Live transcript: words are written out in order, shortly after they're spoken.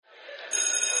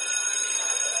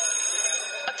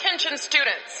Attention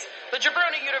students, the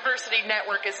Jabroni University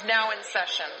Network is now in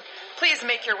session. Please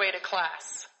make your way to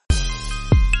class.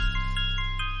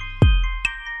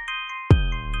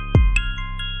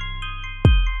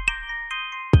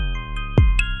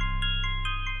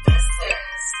 This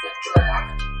is the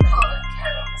Draft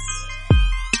Podcast.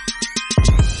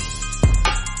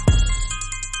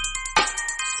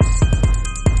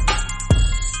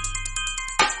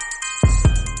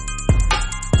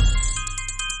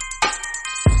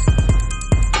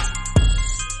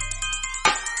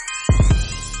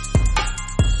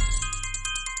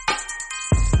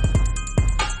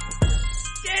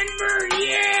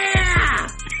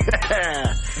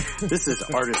 This is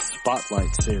Artist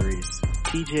Spotlight Series.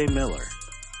 TJ Miller.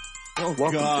 Oh,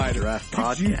 Welcome God. to the Draft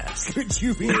Podcast. Could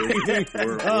you be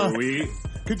Were we?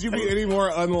 Could you be any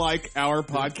more unlike our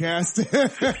podcast?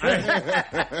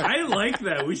 I like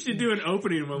that. We should do an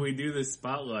opening when we do this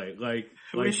spotlight.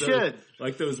 We should.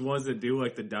 Like those ones that do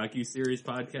like the docu-series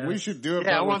podcast. We should do it.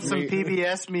 Yeah, I but want with some me.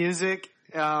 PBS music.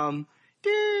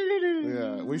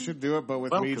 Yeah, we should do it, but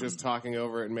with me Welcome. just talking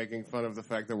over it and making fun of the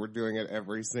fact that we're doing it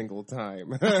every single time.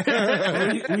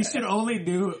 we should only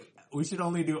do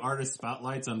artist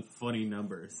spotlights on funny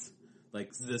numbers.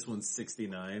 Like this one's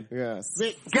 69. Yeah,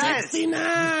 Guys!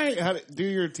 69. Do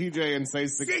your TJ and say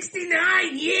 69,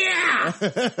 yeah!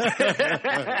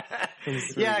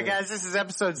 Yeah, guys, this is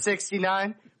episode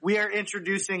 69. We are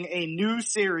introducing a new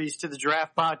series to the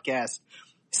Draft Podcast.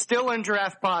 Still in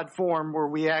draft pod form where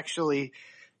we actually,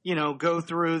 go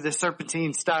through the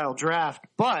Serpentine style draft,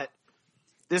 but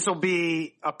this will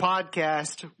be a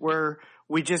podcast where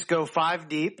we just go 5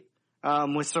 deep,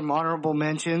 with some honorable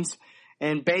mentions.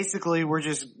 And basically we're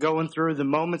just going through the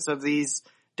moments of these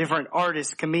different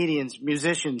artists, comedians,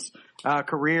 musicians,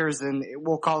 careers, and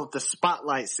we'll call it the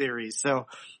Spotlight series. So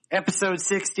episode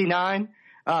 69,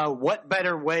 what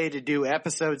better way to do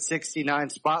episode 69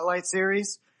 Spotlight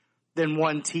series than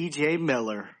one TJ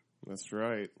Miller? That's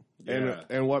right. Yeah.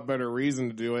 And what better reason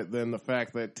to do it than the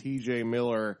fact that TJ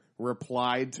Miller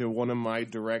replied to one of my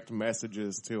direct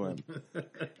messages to him.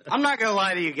 I'm not gonna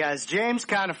lie to you guys. James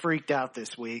kind of freaked out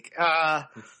this week. It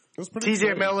was pretty TJ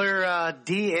exciting. Miller,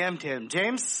 DM'd him.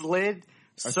 James slid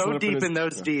I so slid up deep his- in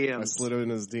those I DMs. slid in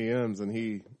his DMs and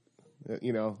he,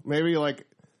 maybe like,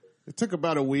 it took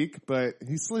about a week, but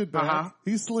he slid back. Uh-huh.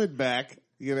 He slid back,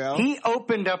 He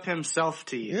opened up himself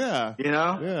to you. Yeah. You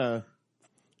know?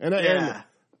 Yeah.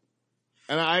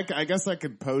 And I guess I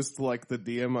could post like the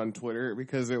DM on Twitter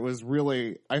because it was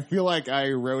really, I feel like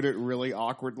I wrote it really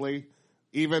awkwardly.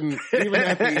 Even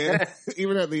at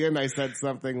the end, I said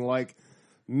something like,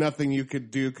 nothing you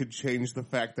could do could change the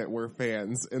fact that we're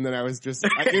fans. And then I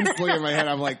instantly in my head,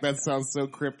 I'm like, that sounds so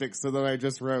cryptic. So then I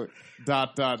just wrote ...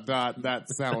 that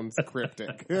sounds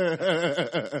cryptic.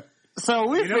 So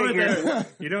we figured.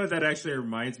 You know what that actually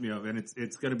reminds me of, and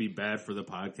it's going to be bad for the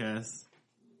podcast,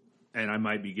 and I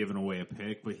might be giving away a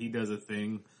pick, but he does a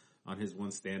thing on his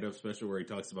one stand-up special where he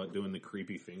talks about doing the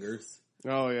creepy fingers.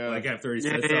 Oh yeah. Like after he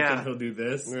says Yeah. something, he'll do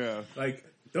this. Yeah. Like,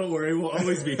 don't worry, we'll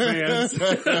always be fans.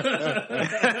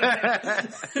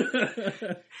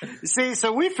 See,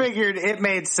 so we figured it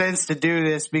made sense to do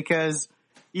this because,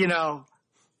 even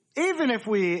if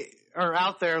we are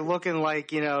out there looking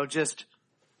like, just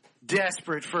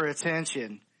desperate for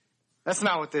attention, that's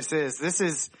not what this is. This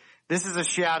is a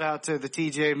shout out to the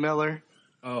TJ Miller,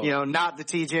 Oh, not the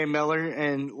TJ Miller,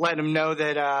 and let him know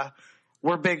that,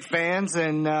 we're big fans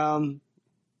and,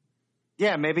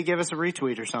 maybe give us a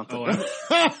retweet or something.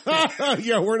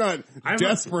 Yeah, we're not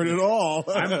desperate at all.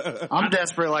 I'm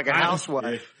desperate like a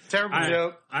housewife. Terrible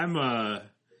joke. I'm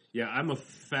a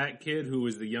fat kid who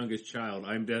was the youngest child.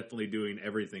 I'm definitely doing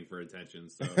everything for attention.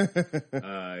 So,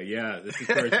 this is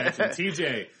for attention.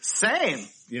 TJ, Same.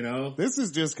 This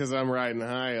is just because I'm riding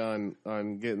high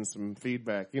on getting some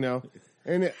feedback, and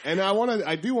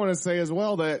I do want to say as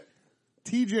well that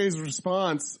TJ's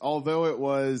response, although it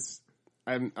was,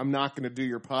 I'm not going to do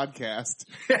your podcast.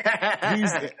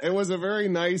 It was a very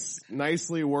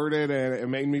nicely worded, and it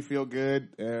made me feel good,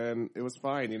 and it was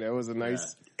fine. It was a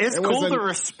nice. It's cool to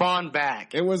respond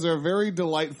back. It was a very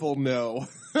delightful no.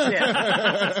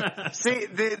 Yeah. See,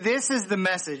 this is the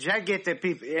message. I get that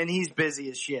people, and he's busy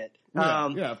as shit.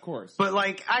 Yeah, of course. But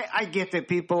I get that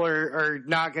people are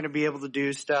not going to be able to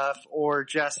do stuff or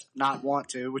just not want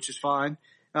to, which is fine.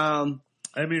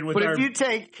 I mean, with But our if you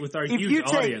take huge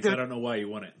audience, I don't know why you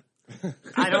want it.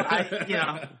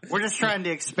 we're just trying to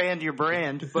expand your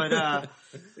brand, but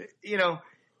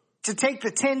to take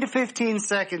the 10 to 15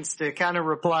 seconds to kind of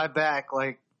reply back,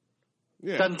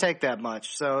 doesn't take that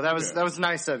much. So that was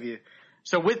nice of you.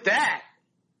 So with that,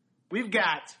 we've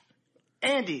got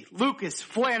Andy Lucas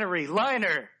Flannery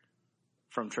Liner.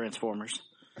 from Transformers.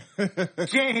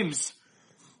 James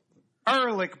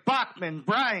Ehrlich Bachman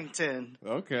Bryington.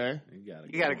 Okay.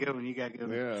 You got a good one. You got a good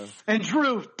one. Yeah. And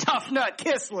Drew Tough Nut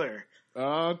Kistler.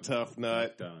 Oh, tough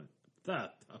nut. Done. Tough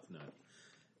nut.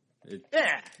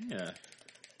 Yeah.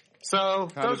 So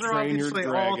How those to are Train Your obviously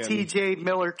all Dragon. T.J.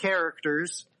 Miller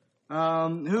characters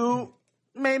who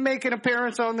may make an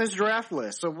appearance on this draft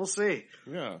list. So we'll see.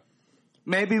 Yeah.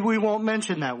 Maybe we won't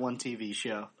mention that one TV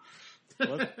show.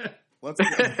 Let's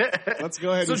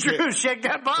go ahead So and Drew, shake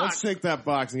that box. let's shake that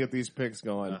box and get these picks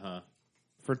going Uh-huh.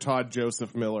 for Todd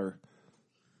Joseph Miller.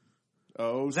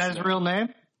 Oh, Is that his real name?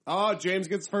 Oh, James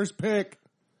gets first pick.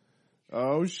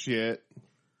 Oh, shit.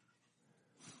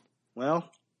 Well,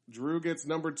 Drew gets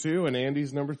number 2 and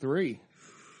Andy's number 3.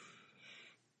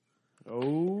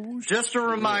 Oh, just a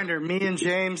reminder, me and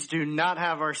James do not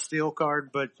have our steel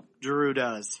card, but Drew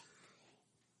does.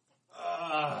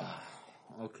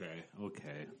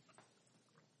 Okay.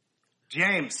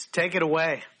 James, take it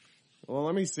away. well,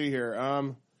 let me see here.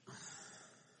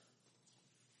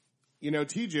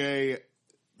 TJ,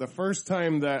 the first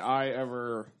time that I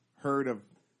ever heard of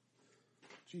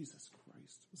Jesus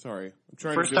Christ. Sorry. I'm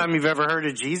trying First to do, time you've ever heard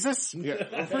of Jesus? Yeah,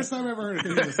 the first time I ever heard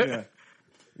of Jesus, yeah.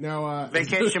 Now,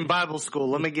 Vacation Bible School,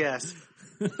 let me guess.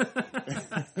 it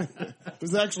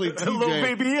was actually Little TJ.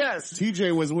 baby, yes.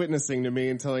 TJ was witnessing to me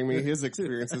and telling me his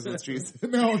experiences with Jesus.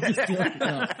 No, I'm just joking.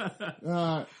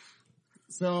 No.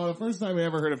 So the first time I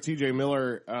ever heard of TJ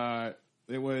Miller,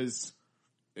 it was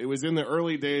in the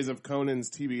early days of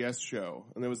Conan's TBS show,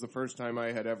 and it was the first time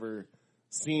I had ever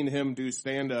seen him do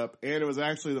stand-up, and it was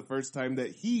actually the first time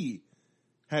that he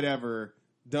had ever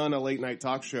done a late-night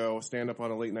talk show, stand-up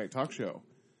on a late-night talk show.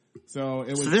 So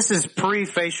it was. So this is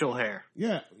pre-facial hair.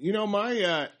 Yeah,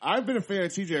 I've been a fan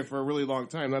of TJ for a really long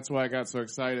time. That's why I got so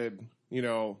excited,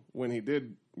 when he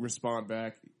did respond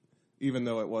back, even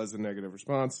though it was a negative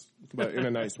response, but in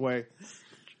a nice way.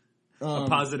 A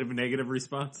positive and negative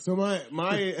response. So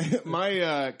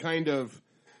my kind of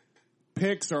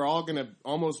picks are all going to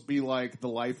almost be like the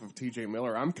life of TJ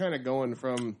Miller. I'm kind of going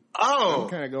from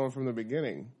the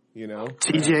beginning.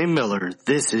 TJ Miller,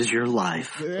 this is your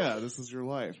life. Yeah, this is your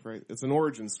life, right? It's an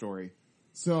origin story.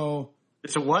 So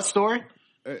It's a what story?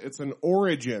 it's an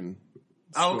origin.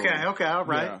 Story. Okay, all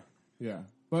right. Yeah.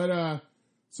 But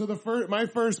so my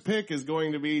first pick is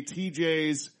going to be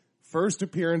TJ's first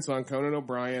appearance on Conan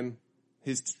O'Brien,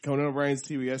 his Conan O'Brien's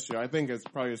TBS show. I think it's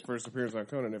probably his first appearance on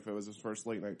Conan if it was his first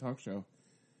late night talk show.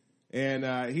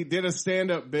 And he did a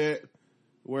stand-up bit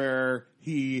where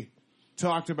he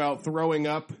talked about throwing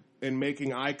up and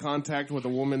making eye contact with a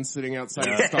woman sitting outside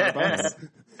of Starbucks.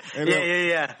 And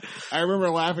Yeah. I remember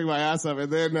laughing my ass off.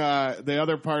 And then the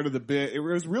other part of the bit, it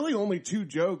was really only 2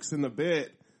 jokes in the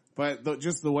bit, but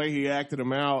just the way he acted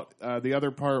them out. The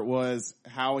other part was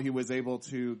how he was able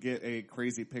to get a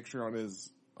crazy picture on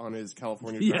his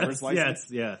California driver's license.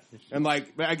 Yes. And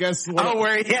I guess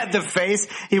Where he had the face.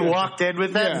 He walked in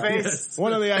with that face.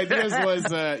 One of the ideas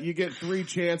was you get 3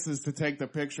 chances to take the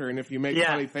picture, and if you make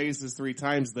funny faces 3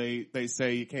 times, they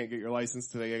say you can't get your license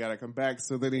today. You got to come back.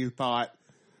 So then he thought,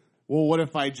 well, what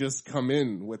if I just come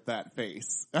in with that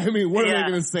face? I mean, what are they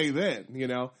going to say then?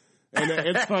 And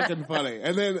it's fucking funny.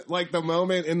 And then the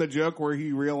moment in the joke where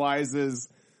he realizes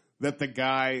that the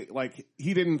guy,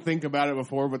 he didn't think about it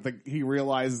before, but he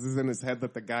realizes in his head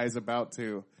that the guy's about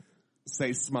to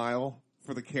say smile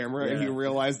for the camera, and he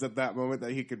realized at that moment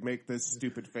that he could make this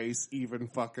stupid face even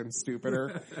fucking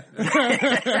stupider.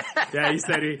 Yeah, he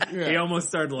said he almost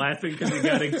started laughing because he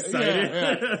got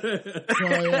excited. So,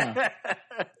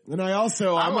 and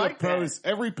I'm going to post, that.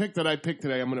 every pick that I pick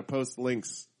today, I'm going to post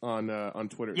links on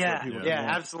Twitter. So people can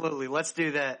watch. Absolutely. Let's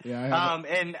do that. Yeah,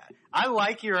 and I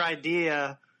like your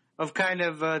idea of kind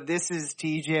of this is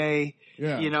TJ,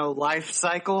 life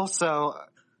cycle. So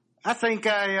I think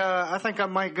I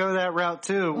might go that route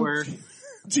too. Where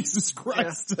Jesus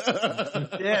Christ,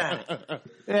 where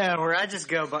I just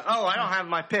go, but I don't have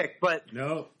my pick, but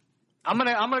No. I'm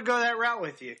gonna go that route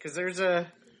with you because there's a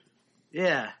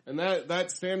And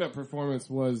that stand up performance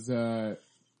was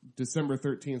December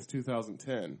 13th,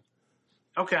 2010.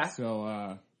 Okay. So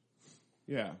and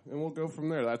we'll go from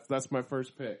there. That's my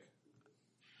first pick.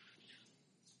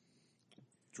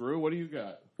 Drew, what do you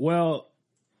got? Well,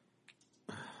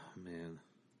 man,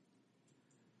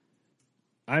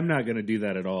 I'm not going to do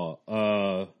that at all.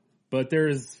 But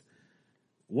there's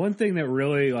one thing that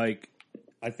really,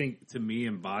 I think to me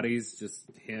embodies just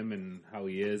him and how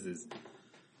he is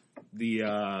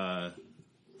the,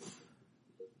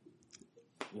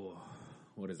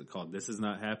 what is it called? This Is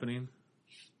Not Happening.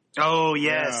 Oh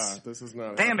yes. Yeah, this is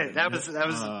not. Damn it! That was.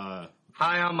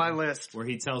 High on my list. where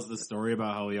he tells the story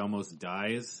about how he almost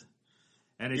dies.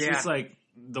 And it's Yeah. just like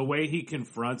the way he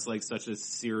confronts like such a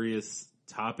serious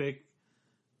topic,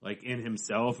 like in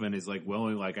himself, and is like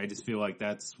willing, like, I just feel like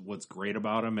that's what's great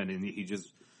about him. And he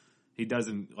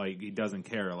doesn't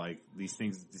care. Like these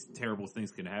terrible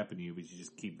things can happen to you, but you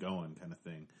just keep going kind of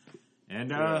thing.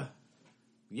 And,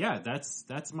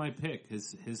 that's my pick.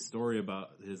 His story about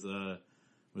his,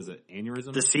 was it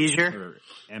aneurysm? The seizure? Or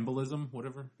embolism,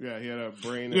 whatever. Yeah, he had a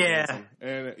brain. Yeah. aneurysm.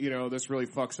 And, this really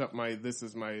fucks up this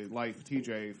is my life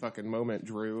TJ fucking moment,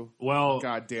 Drew. Well,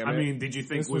 God damn it. I mean, did you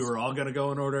think we were all going to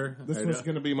go in order? This I was know.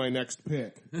 going to be my next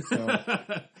pick. So.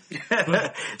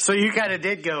 So you kind of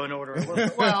did go in order.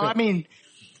 Well, I mean,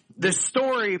 the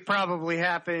story probably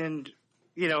happened,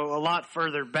 a lot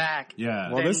further back Yeah.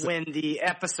 than when the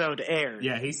episode aired.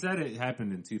 Yeah, he said it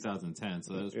happened in 2010,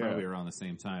 so that was probably around the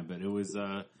same time. But it was,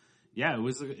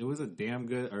 it was a damn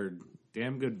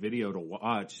good video to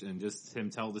watch, and just him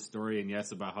tell the story, and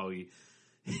about how he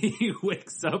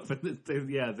wakes up and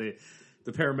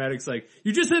the paramedic's like,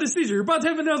 you just had a seizure, you're about to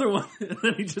have another one, and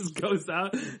then he just goes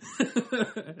out,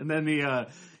 and then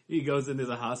he goes into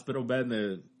the hospital bed,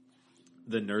 and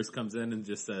the nurse comes in and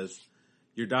just says,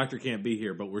 your doctor can't be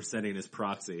here, but we're sending his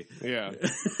proxy. Yeah.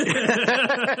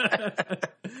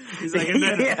 He's like, and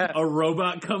then a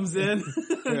robot comes in.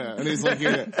 Yeah, and he's like,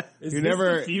 Is this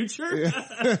the future?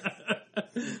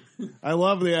 I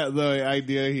love the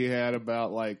idea he had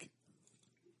about like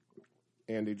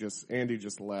Andy just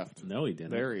left. No, he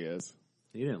didn't. There he is.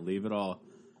 He didn't leave at all.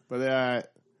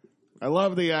 But I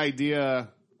love the idea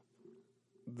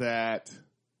that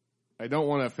I don't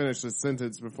want to finish this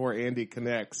sentence before Andy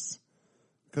connects.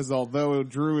 Because although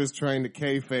Drew is trying to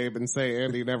kayfabe and say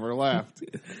Andy never left,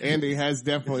 Andy has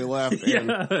definitely left,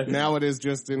 and now it is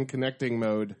just in connecting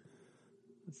mode.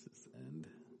 Let's just end.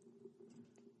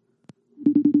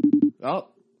 Oh,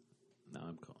 Now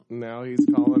I'm calling. now he's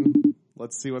calling.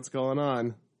 Let's see what's going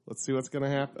on. Let's see what's going to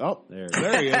happen. Oh, There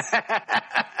there he is.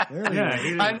 There he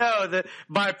is. I know that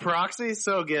by proxy,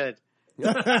 so good.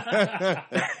 Now,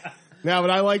 but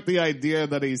I like the idea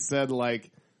that he said, like,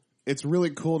 it's really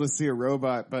cool to see a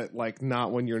robot, but like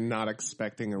not when you're not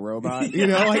expecting a robot.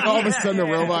 Like all of a sudden a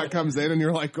robot comes in and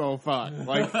you're like, oh fuck.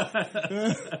 Like,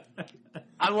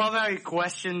 I love how he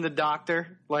questioned the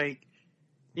doctor. Like,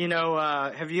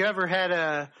 have you ever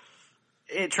had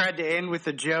it tried to end with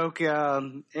a joke,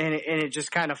 and it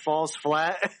just kind of falls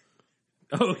flat?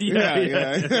 Oh yeah.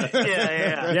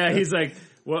 Yeah. He's like,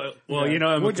 well,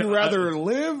 would you rather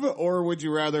live or would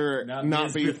you rather not be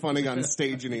miserable? funny on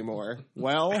stage anymore?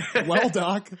 Well,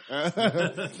 Doc.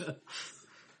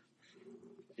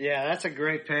 Yeah, that's a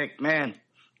great pick, man.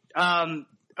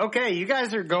 Okay, you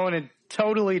guys are going a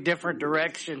totally different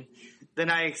direction than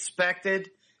I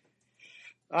expected.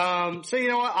 So you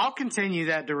know what? I'll continue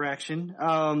that direction.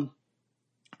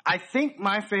 I think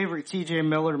my favorite TJ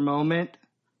Miller moment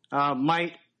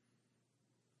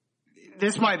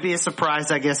this might be a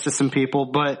surprise, I guess, to some people,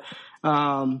 but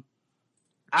I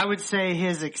would say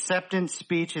his acceptance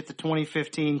speech at the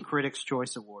 2015 Critics'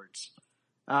 Choice Awards.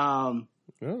 So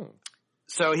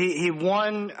he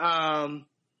won an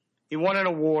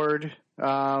award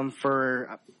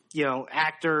for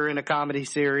actor in a comedy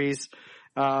series,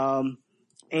 and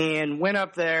went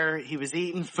up there. He was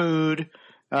eating food.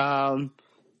 It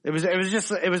was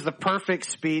the perfect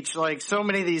speech. Like so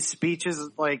many of these speeches,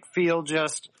 like feel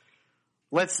just.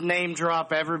 Let's name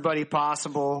drop everybody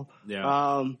possible. Yeah.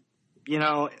 I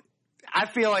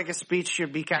feel like a speech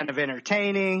should be kind of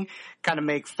entertaining, kind of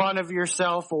make fun of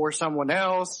yourself or someone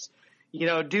else,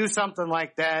 do something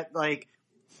like that. Like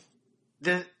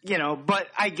but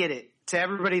I get it. To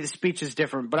everybody, the speech is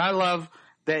different, but I love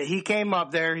that he came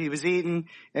up there, he was eating,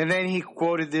 and then he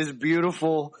quoted this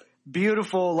beautiful,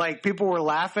 like people were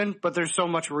laughing, but there's so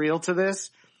much real to this.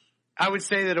 I would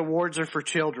say that awards are for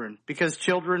children because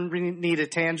children need a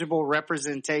tangible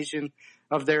representation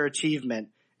of their achievement.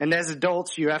 And as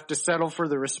adults, you have to settle for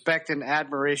the respect and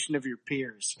admiration of your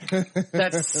peers.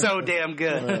 That's so damn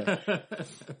good.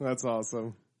 That's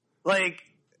awesome. I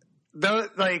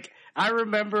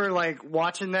remember like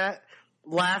watching that,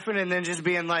 laughing, and then just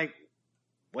being like,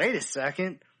 wait a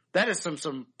second. That is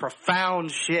some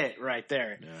profound shit right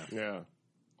there. Yeah.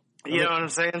 You know what I'm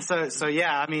saying? So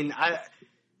yeah, I mean,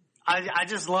 I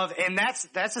just love, and that's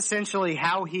essentially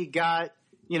how he got,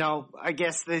 I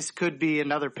guess this could be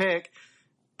another pick,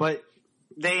 but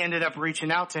they ended up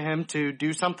reaching out to him to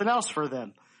do something else for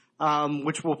them,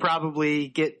 which will probably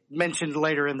get mentioned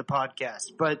later in the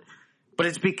podcast. But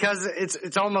it's because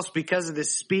it's almost because of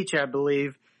this speech, I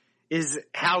believe, is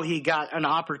how he got an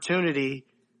opportunity,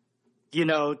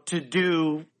 to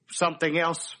do something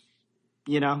else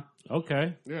you know?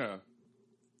 Okay. Yeah.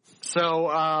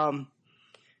 So,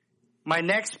 my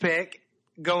next pick,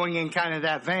 going in kind of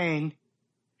that vein.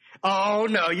 Oh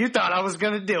no, you thought I was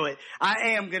going to do it.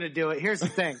 I am going to do it. Here's the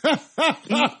thing. I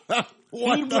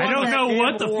don't know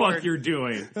what the fuck you're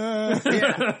doing.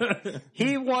 Yeah.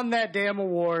 He won that damn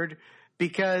award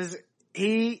because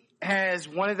he has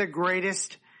one of the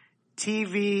greatest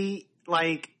TV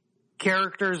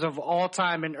characters of all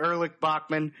time in Erlich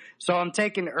Bachman. So I'm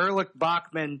taking Erlich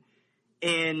Bachman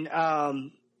in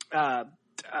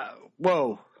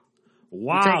whoa.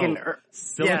 Wow. I'm taking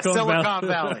Silicon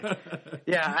Valley.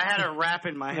 Yeah, I had a rap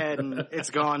in my head and it's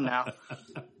gone now.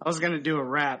 I was going to do a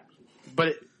rap, but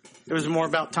it was more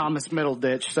about Thomas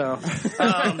Middleditch. So,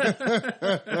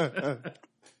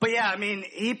 but yeah, I mean,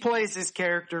 he plays his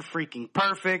character freaking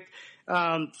perfect.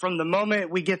 From the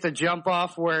moment we get the jump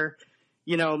off where,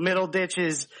 you know, Middleditch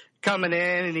is coming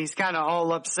in and he's kind of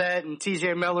all upset and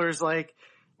TJ Miller's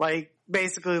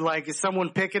basically is someone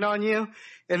picking on you?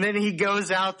 And then he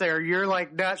goes out there, you're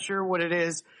not sure what it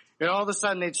is. And all of a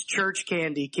sudden it's Church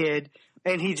Candy Kid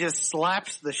and he just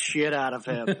slaps the shit out of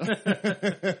him.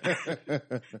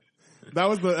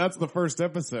 That's the first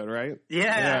episode, right?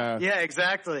 Yeah,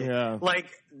 exactly. Yeah.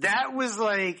 That was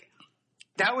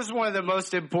one of the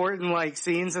most important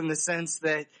scenes in the sense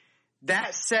that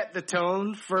set the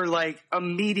tone for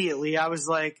immediately. I was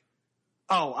like,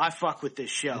 oh, I fuck with this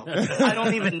show. I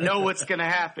don't even know what's going to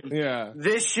happen. Yeah.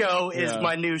 This show is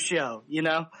my new show, you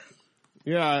know?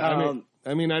 Yeah.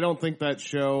 I mean, I don't think that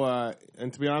show,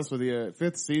 and to be honest with you,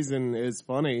 5th season is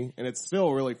funny and it's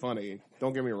still really funny.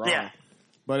 Don't get me wrong. Yeah.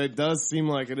 But it does seem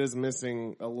like it is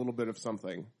missing a little bit of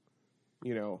something,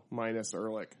 you know, minus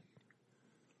Erlich.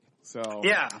 So.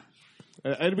 Yeah.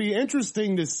 It'd be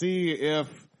interesting to see if,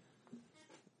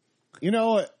 you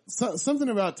know, something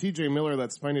about TJ Miller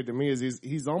that's funny to me is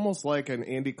he's almost like an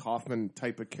Andy Kaufman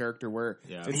type of character where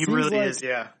he really is,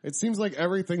 yeah. It seems like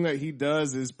everything that he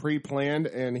does is pre-planned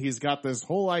and he's got this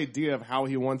whole idea of how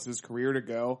he wants his career to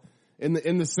go in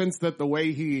the sense that the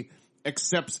way he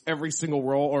accepts every single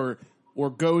role or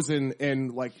goes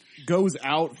and goes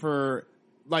out for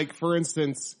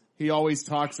instance, he always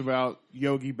talks about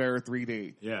Yogi Bear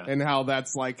 3D. Yeah. And how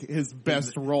that's his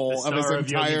best role of his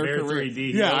entire Yogi Bear career.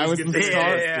 3D. Yeah, I was the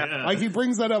star. Yeah. He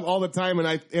brings that up all the time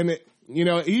and he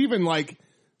even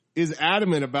is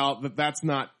adamant about that's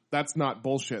not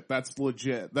bullshit. That's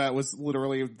legit. That was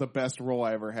literally the best role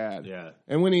I ever had. Yeah.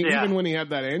 And even when he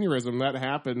had that aneurysm, that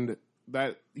happened,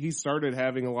 that he started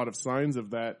having a lot of signs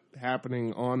of that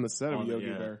happening on the set of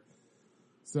Yogi Bear.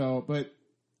 So, but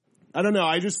I don't know.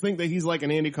 I just think that he's like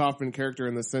an Andy Kaufman character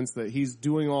in the sense that he's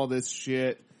doing all this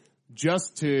shit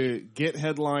just to get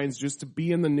headlines, just to be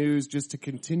in the news, just to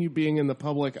continue being in the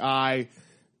public eye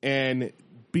and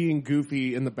being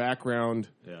goofy in the background.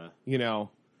 Yeah. You know,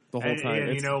 the whole time.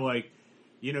 And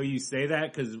you say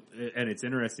that and it's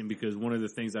interesting because one of the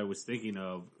things I was thinking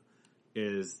of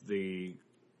is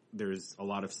there's a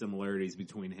lot of similarities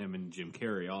between him and Jim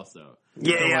Carrey also.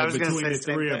 Yeah, I was going to say between the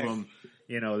same three thing. of them.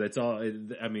 You know, that's all.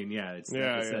 I mean, it's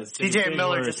TJ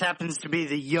Miller just happens to be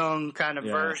the young kind of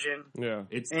version. Yeah,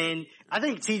 and I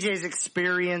think TJ's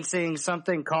experiencing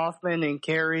something Kaufman and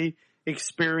Carey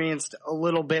experienced a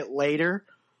little bit later.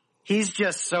 He's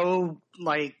just so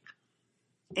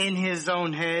in his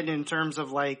own head in terms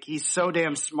of he's so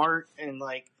damn smart and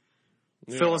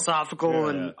philosophical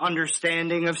and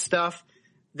understanding of stuff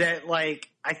that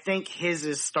I think his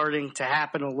is starting to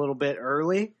happen a little bit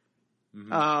early.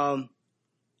 Mm-hmm.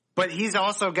 But he's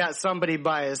also got somebody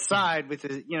by his side with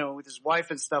his, with his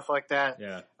wife and stuff like that.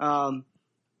 Yeah.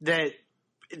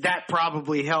 That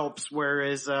probably helps.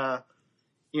 Whereas,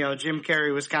 Jim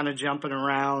Carrey was kind of jumping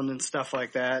around and stuff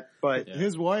like that. But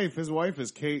his wife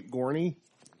is Kate Gorney.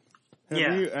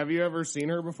 Have you ever seen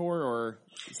her before or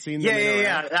seen them?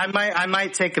 Yeah. I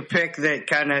might take a pick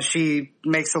that she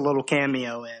makes a little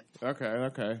cameo in.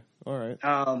 Okay. All right.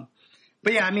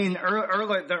 But yeah, I mean,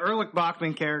 the Erlich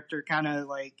Bachman character kind of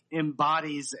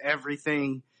embodies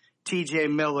everything.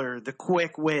 TJ Miller, the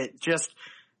quick wit, just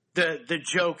the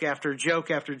joke after joke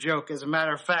after joke. As a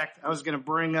matter of fact, I was going to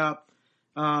bring up,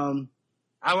 I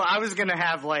was going to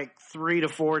have 3 to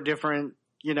 4 different,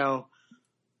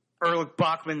 Erlich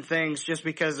Bachman things just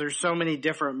because there's so many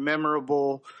different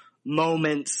memorable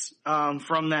moments,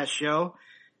 from that show.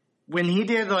 When he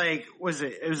did it was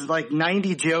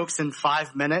 90 jokes in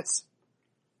 5 minutes.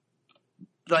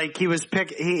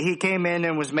 He came in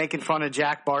and was making fun of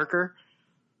Jack Barker.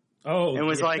 Oh, and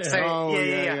was saying,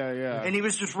 yeah. And he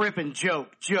was just ripping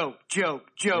joke. Yeah.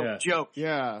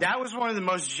 That was one of the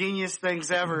most genius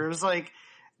things ever. It was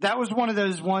that was one of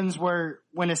those ones where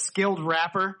when a skilled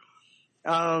rapper,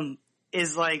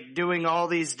 is like doing all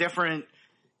these different,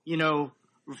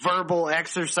 verbal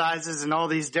exercises and all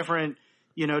these different,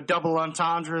 double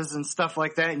entendres and stuff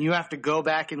like that. And you have to go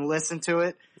back and listen to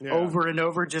it over and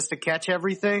over just to catch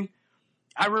everything.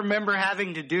 I remember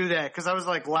having to do that because I was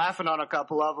like laughing on a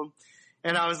couple of them.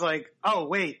 And I was like, oh,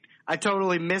 wait, I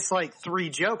totally missed like 3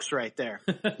 jokes right there.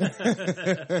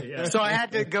 So I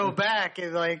had to go back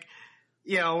and like,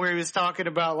 where he was talking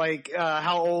about like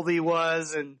how old he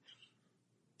was and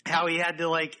how he had to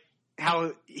like,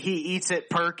 how he eats at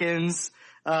Perkins.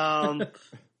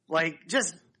 Like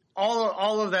just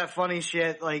all of that funny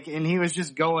shit. Like, and he was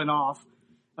just going off.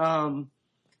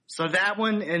 So that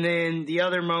one, and then the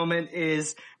other moment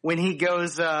is when he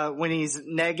goes, when he's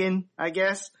negging, I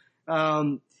guess.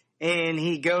 And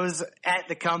he goes at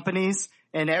the companies,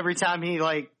 and every time he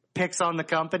like picks on the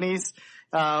companies,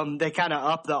 they kind of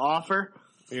up the offer.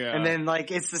 Yeah. And then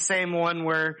like, it's the same one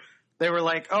where they were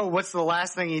like, oh, what's the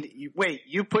last thing wait,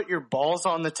 you put your balls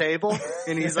on the table?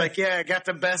 And he's like, yeah, I got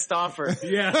the best offer.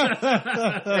 Yeah.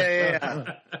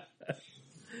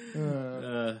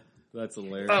 That's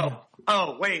hilarious.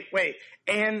 Oh, wait.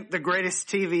 And the greatest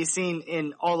TV scene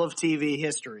in all of TV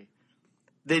history.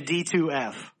 The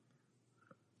D2F.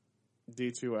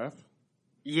 D2F?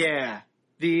 Yeah.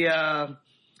 The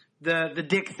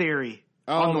dick theory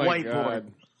on the whiteboard.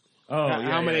 God.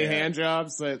 How many hand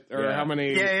jobs how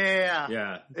many?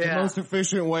 Yeah. The most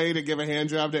efficient way to give a hand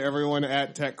job to everyone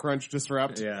at TechCrunch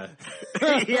Disrupt. Yeah.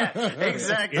 Yeah,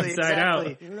 exactly. Inside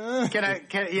out.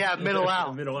 Middle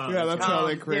out. Middle out. Yeah, that's how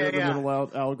they created the middle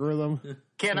out algorithm.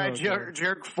 Can I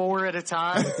jerk 4 at a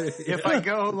time? If I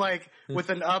go like with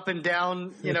an up and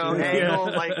down,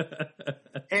 angle, like,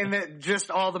 and just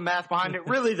all the math behind it,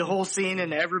 really the whole scene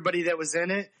and everybody that was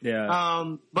in it. Yeah.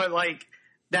 But like,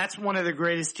 that's one of the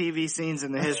greatest TV scenes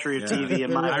in the history of TV.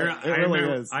 In my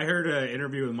I heard an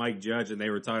interview with Mike Judge, and they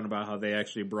were talking about how they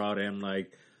actually brought in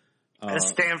like a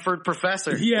Stanford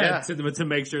professor. To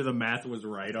make sure the math was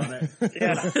right on it.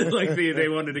 Like they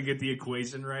wanted to get the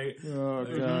equation right. Oh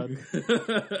God.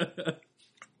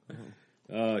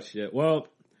 Oh shit. Well,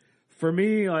 for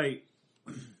me, like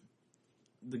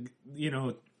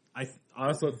I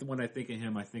also when I think of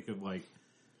him, I think of like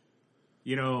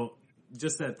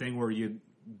just that thing where you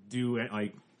do it,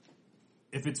 like,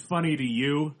 if it's funny to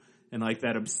you and like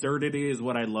that absurdity is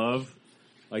what I love.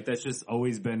 Like that's just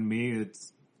always been me.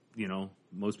 It's,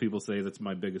 most people say that's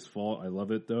my biggest fault. I love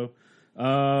it though.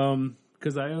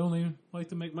 Cause I only like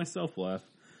to make myself laugh.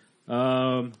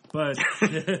 But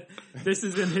this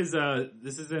is in his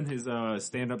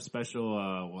stand-up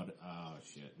special,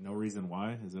 No Reason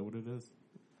Why. Is that what it is?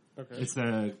 Okay. It's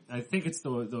I think it's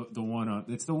the one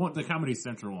it's the Comedy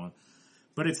Central one.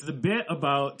 But it's the bit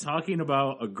about talking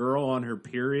about a girl on her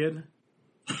period.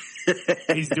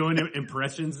 He's doing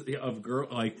impressions of girl,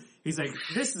 like, he's like,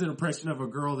 this is an impression of a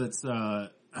girl that's,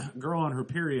 girl on her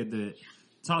period that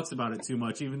talks about it too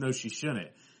much, even though she shouldn't.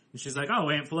 And she's like, oh,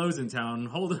 Aunt Flo's in town.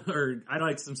 I'd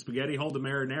like some spaghetti. Hold the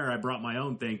marinara. I brought my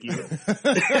own. Thank you.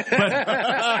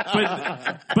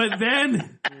 but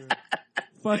then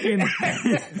fucking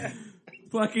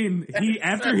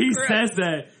after he says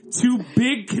that, 2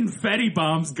 big confetti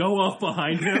bombs go off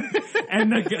behind him,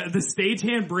 and the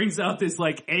stagehand brings out this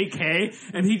like AK,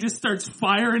 and he just starts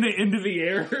firing it into the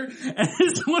air, and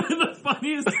it's one of the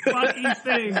funniest fucking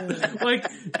things. Like,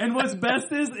 and what's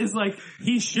best is like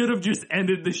he should have just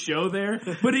ended the show there,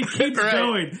 but he keeps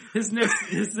going. His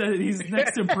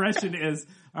next impression is,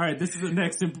 all right, this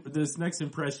next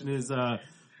impression is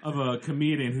of a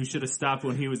comedian who should have stopped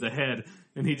when he was ahead.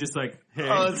 And he just like, hey.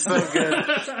 Oh, it's so good.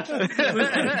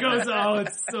 It goes, oh,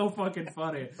 it's so fucking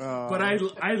funny. But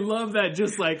I love that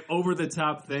just like over the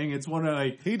top thing. It's one of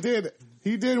like he did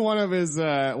one of his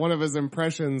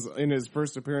impressions in his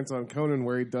first appearance on Conan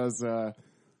where he does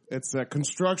it's a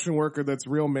construction worker that's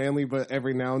real manly but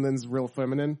every now and then is real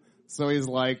feminine. So he's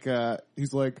like, hey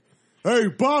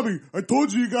Bobby, I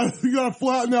told you gotta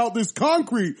flatten out this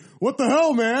concrete. What the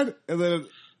hell, man? And then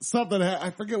something I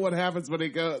forget what happens when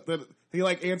he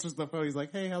like answers the phone. He's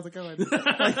like, "Hey, how's it going?"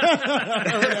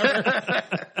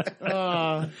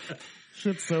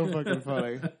 Shit's so fucking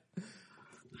funny.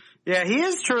 Yeah, he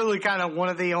is truly kind of one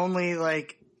of the only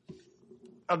like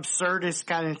absurdist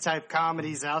kind of type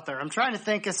comedies out there. I'm trying to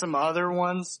think of some other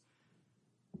ones.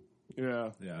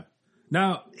 Yeah.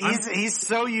 Now he's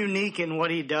so unique in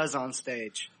what he does on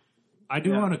stage. I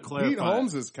do want to clarify. Pete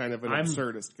Holmes is kind of an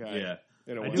absurdist guy. Yeah.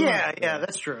 Yeah,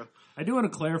 that's true. I do want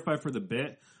to clarify for the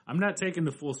bit. I'm not taking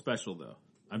the full special though.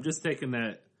 I'm just taking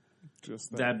that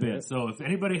bit. So if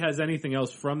anybody has anything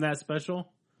else from that special,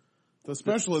 the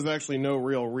special is actually no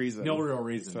real reason. No real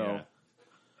reason. So,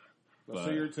 But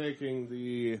So you're taking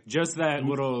the just that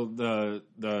little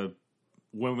the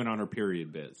women on her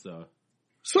period bit. So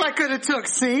I could have took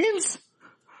scenes.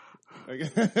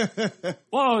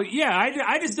 well, yeah,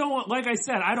 I just don't want. Like I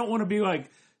said, I don't want to be like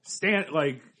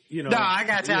you know. No, I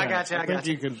got you. yeah. I got you. I got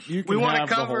you. You can We want have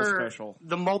to the whole cover special.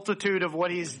 the multitude of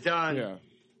what he's done. Yeah.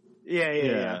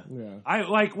 Yeah. Yeah. I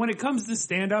like when it comes to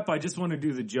stand up. I just want to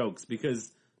do the jokes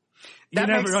because That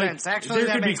you never, makes like, sense. Actually, there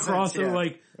that could be makes sense, crossover. yeah.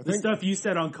 Like the stuff you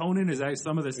said on Conan is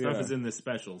some of the stuff Yeah. is in this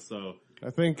special. So I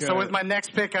think. So with my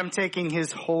next pick, I'm taking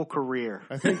his whole career.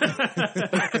 I think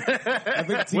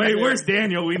wait, where's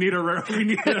Daniel? We need a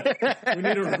ruling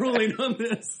on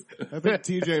this. I think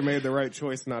TJ made the right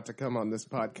choice not to come on this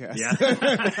podcast.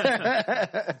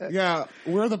 Yeah. Yeah,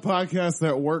 we're the podcast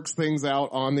that works things out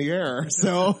on the air.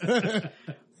 So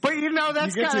But you know,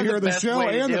 that's you get to kind hear of the best show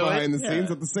way to and the do behind it. the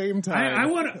scenes at the same time. I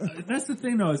want to. That's the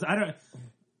thing, though. Is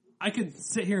I could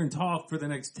sit here and talk for the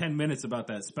next 10 minutes about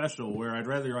that special. Where I'd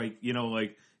rather,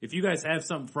 if you guys have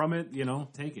something from it,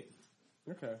 take it.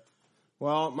 Okay.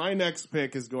 Well, my next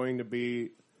pick is going to be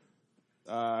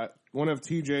one of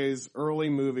TJ's early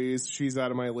movies, She's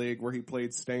Out of My League, where he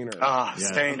played Stainer. Ah, Yeah.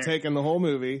 Stainer. I'm taking the whole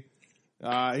movie.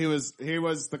 He was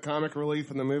the comic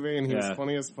relief in the movie, and he was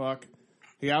funny as fuck.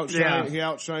 He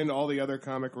outshined all the other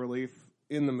comic relief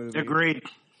in the movie. Agreed.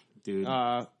 Dude.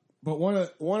 But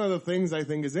one of the things I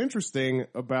think is interesting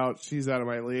about She's Out of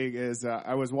My League is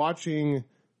I was watching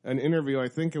an interview. I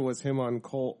think it was him on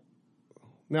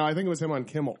I think it was him on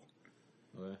Kimmel,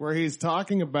 where he's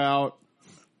talking about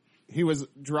he was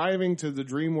driving to the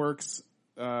DreamWorks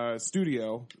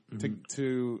studio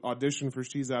to audition for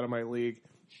She's Out of My League,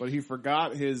 but he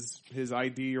forgot his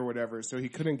ID or whatever, so he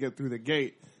couldn't get through the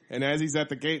gate. And as he's at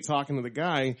the gate talking to the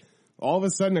guy, all of a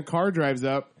sudden a car drives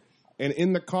up, and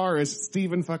in the car is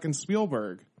Steven fucking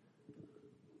Spielberg.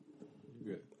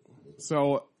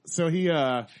 So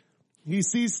he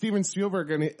sees Steven Spielberg,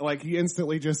 and he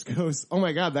instantly just goes, "Oh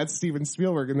my god, that's Steven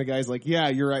Spielberg!" And the guy's like, "Yeah,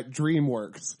 you're at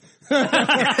DreamWorks."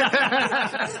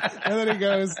 And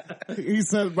then he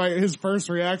said, his first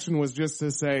reaction was just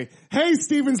to say, "Hey,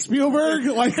 Steven Spielberg!"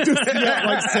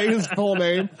 Say his full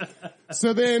name.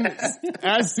 So then,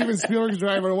 as Steven Spielberg's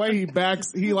driving away, he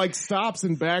stops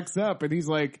and backs up, and he's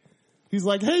like,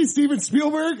 "Hey, Steven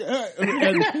Spielberg!"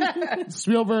 And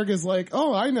Spielberg is like,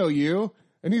 "Oh, I know you."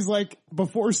 And he's like,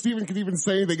 before Steven could even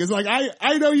say anything, he's like,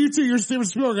 I know you too. You're Steven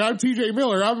Spielberg. I'm TJ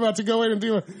Miller. I'm about to go in and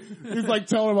do it. He's like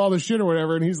telling him all the shit or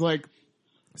whatever. And he's like,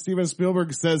 Steven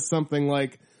Spielberg says something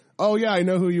like, "Oh yeah, I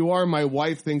know who you are. My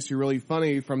wife thinks you're really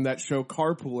funny from that show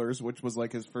Carpoolers," which was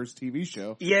like his first TV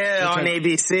show. Yeah, on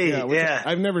ABC. Yeah.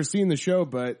 I've never seen the show,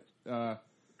 but, I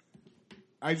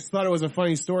just thought it was a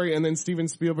funny story. And then Steven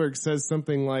Spielberg says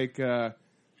something like,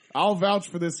 "I'll vouch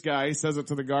for this guy." He says it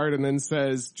to the guard and then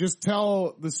says, "Just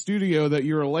tell the studio that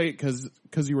you were late because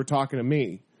you were talking to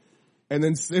me." And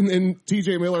then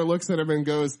TJ Miller looks at him and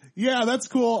goes, "Yeah, that's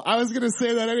cool. I was going to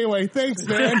say that anyway. Thanks,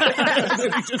 man." And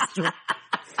then he just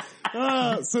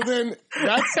so then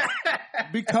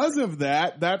because of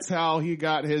that, that's how he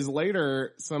got his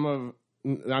later, I'm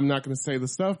not going to say the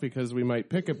stuff because we might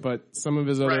pick it, but some of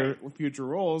his other future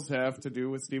roles have to do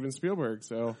with Steven Spielberg.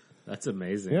 So That's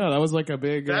amazing. yeah, that was like a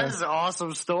big. That is an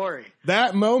awesome story.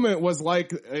 That moment was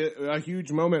like a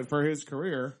huge moment for his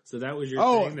career. So that was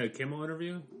your thing, the Kimmel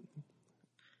interview?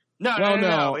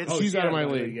 No. She's out of my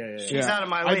league. Yeah. She's out of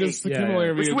my I league. just the Kimmel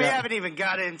interview. Which we haven't even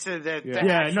got into the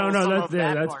Yeah, no,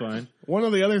 that's part. fine. One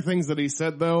of the other things that he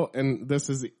said though, and this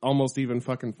is almost even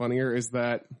fucking funnier, is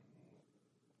that.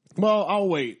 Well, I'll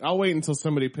wait. I'll wait until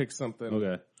somebody picks something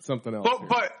else.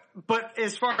 But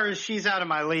as far as She's Out of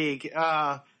My League,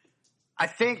 I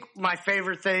think my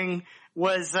favorite thing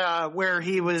was where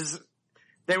they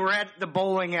were at the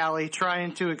bowling alley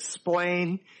trying to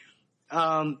explain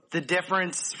the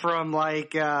difference from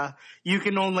you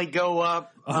can only go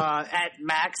up at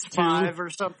max 5 or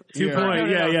something. 2 point,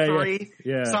 yeah. 3,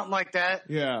 Yeah. something like that.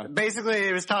 Yeah. Basically,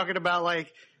 it was talking about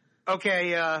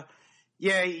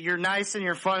yeah, you're nice and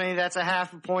you're funny. That's a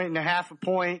half a point and a half a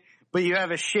point, but you have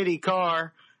a shitty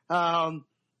car.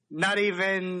 Not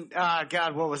even,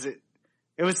 God, what was it?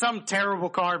 It was some terrible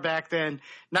car back then.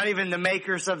 Not even the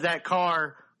makers of that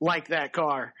car like that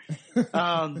car.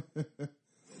 And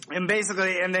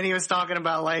basically, and then he was talking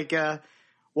about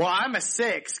well, I'm a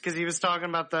 6 because he was talking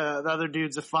about the other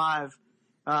dude's a 5.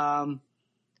 And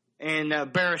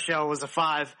Baruchel was a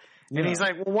 5. And he's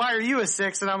like, "Well, why are you a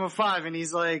 6 and I'm a 5? And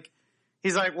he's like,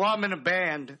 "Well, I'm in a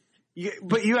band.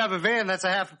 But you have a van, that's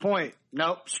a half a point."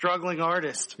 "Nope, struggling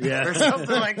artist." Yeah. Or something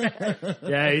like that.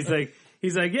 Yeah, he's like,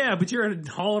 He's like, yeah, but you're a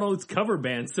Hall & Oates cover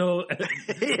band, so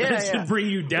that should bring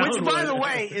you down. Which, by the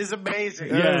way, is amazing.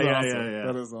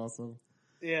 That is awesome.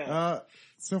 Yeah.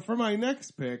 So for my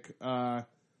next pick, I'm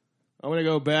going to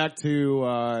go back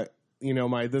to,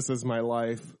 my This Is My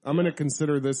Life. I'm going to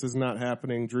consider This Is Not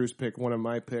Happening, Drew's pick, one of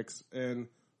my picks. And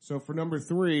so for number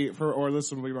 3, or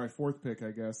this will be my 4th pick, I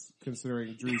guess,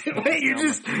 considering Drew's pick. Wait, you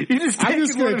just I'm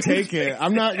just going to take it.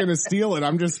 I'm not going to steal it.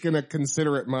 I'm just going to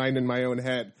consider it mine in my own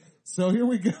head. So here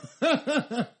we go.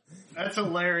 That's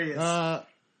hilarious.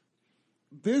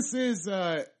 This is,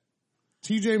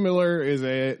 TJ Miller is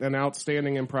an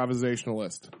outstanding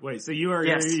improvisationalist. Wait, so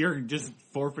you're just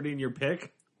forfeiting your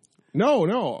pick? No.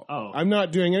 Oh. I'm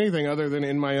not doing anything other than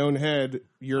in my own head,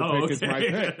 your pick is my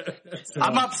pick. So,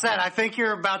 I'm upset. I think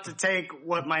you're about to take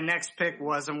what my next pick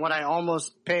was and what I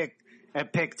almost picked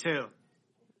at pick 2.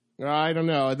 I don't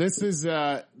know. This is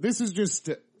just,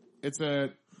 it's a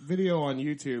video on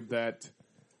YouTube that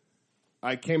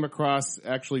I came across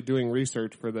actually doing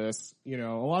research for this. A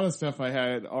lot of stuff I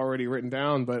had already written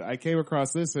down, but I came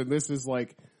across this, and this is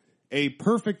like a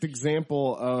perfect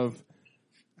example of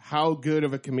how good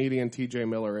of a comedian TJ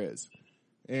Miller is.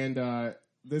 And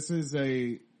this is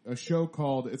a show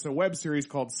it's a web series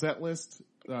called Setlist.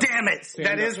 Damn it!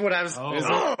 That is what I was.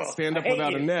 Stand Up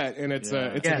Without a Net, and it's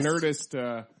a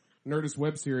Nerdist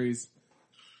web series.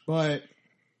 But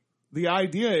the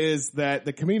idea is that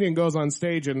the comedian goes on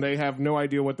stage and they have no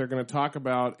idea what they're going to talk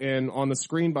about, and on the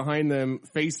screen behind them,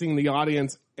 facing the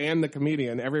audience and the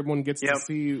comedian, everyone gets to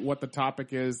see what the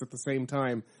topic is at the same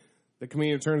time. The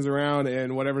comedian turns around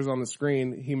and whatever's on the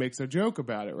screen, he makes a joke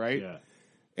about it, right? Yeah.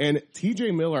 And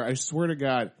TJ Miller, I swear to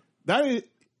God,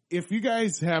 if you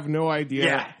guys have no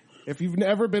idea, if you've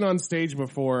never been on stage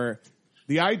before,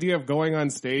 the idea of going on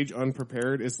stage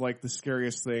unprepared is like the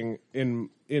scariest thing in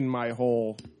my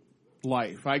whole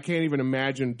life. I can't even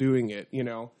imagine doing it,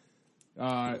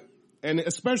 and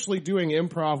especially doing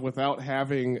improv without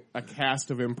having a cast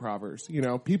of improvers,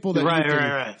 people that you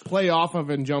can play off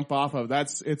of and jump off of.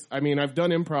 I've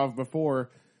done improv before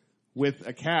with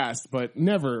a cast, but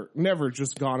never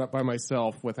just gone up by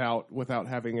myself without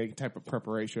having a type of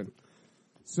preparation.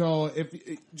 So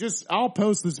I'll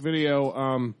post this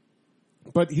video,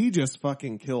 but he just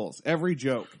fucking kills every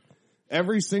joke.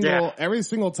 Every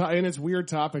single time, and it's weird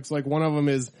topics. Like one of them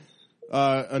is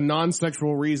a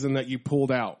non-sexual reason that you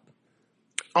pulled out.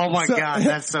 Oh my God,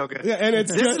 that's so good. Yeah, and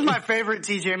this is my favorite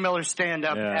TJ Miller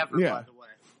stand-up ever, by the way.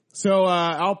 So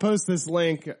I'll post this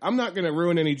link. I'm not going to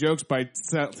ruin any jokes by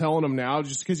telling them now,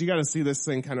 just because you got to see this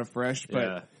thing kind of fresh.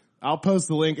 But I'll post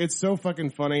the link. It's so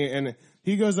fucking funny, and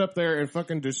he goes up there and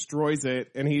fucking destroys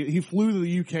it. And he flew to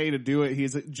the UK to do it.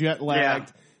 He's jet lagged.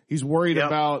 Yeah. He's worried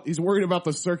about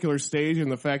the circular stage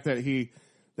and the fact that he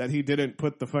didn't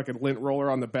put the fucking lint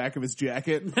roller on the back of his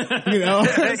jacket,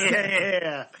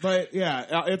 Yeah. But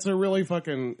it's a really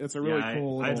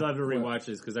cool. I'd love to rewatch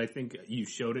this because I think you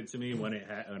showed it to me when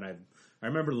I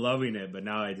remember loving it, but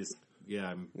now I just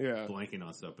I'm blanking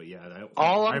on stuff. But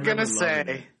all I'm gonna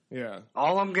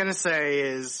say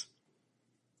is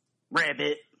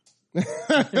rabbit.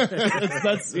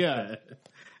 That's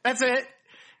it.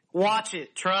 Watch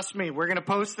it. Trust me. We're gonna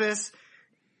post this.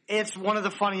 It's one of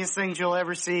the funniest things you'll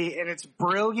ever see, and it's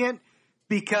brilliant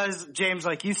because, James,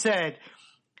 like you said,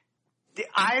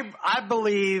 I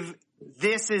believe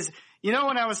this is,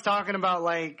 when I was talking about,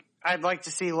 like, I'd like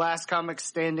to see Last Comic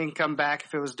Standing come back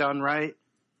if it was done right.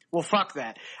 Well, fuck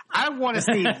that. I want to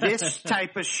see this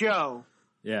type of show,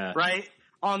 right,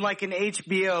 on, like, an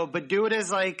HBO, but do it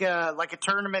as, like a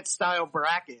tournament-style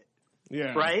bracket,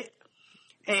 right?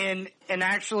 And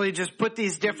actually just put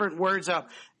these different words up,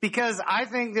 because I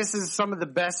think this is some of the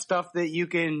best stuff that you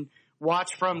can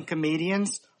watch from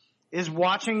comedians, is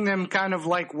watching them kind of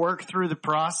like work through the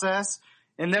process.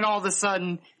 And then all of a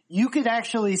sudden you could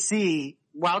actually see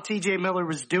while TJ Miller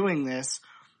was doing this,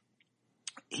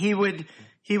 he would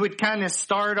kind of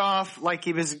start off like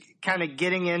he was kind of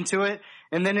getting into it.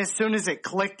 And then as soon as it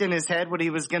clicked in his head what he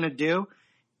was going to do,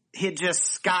 he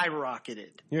just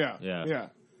skyrocketed. Yeah.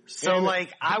 So,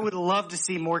 I would love to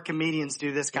see more comedians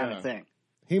do this kind of thing.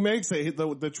 He makes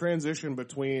the transition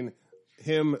between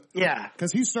him,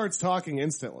 because he starts talking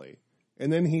instantly,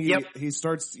 and then he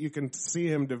starts. You can see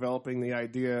him developing the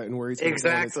idea and where he's going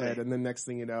in his head, and then next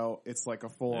thing you know, it's like a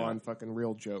full on fucking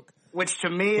real joke. Which to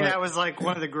me, that was like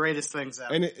one of the greatest things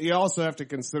ever. And you also have to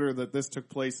consider that this took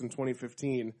place in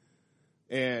 2015.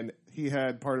 And he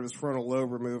had part of his frontal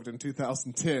lobe removed in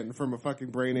 2010 from a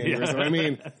fucking brain aneurysm. I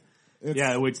mean.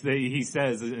 Which he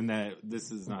says in that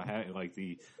this is not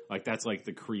that's like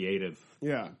the creative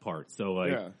part. So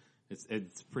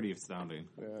it's pretty astounding.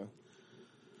 Yeah.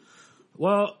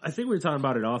 Well, I think we were talking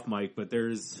about it off mic, but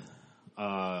there's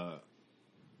a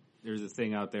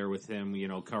thing out there with him,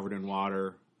 covered in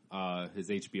water, his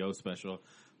HBO special.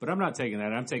 But I'm not taking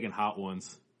that. I'm taking Hot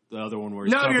Ones. The other one where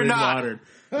he's covered in water.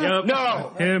 Yep.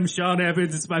 No. Him, Sean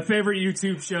Evans. It's my favorite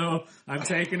YouTube show. I'm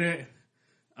taking it.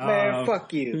 Man,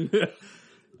 fuck you.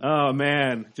 Oh,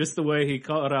 man. Just the way he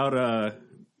called out,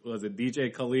 was it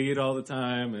DJ Khaled all the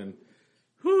time? And,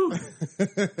 whew.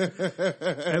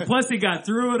 And plus he got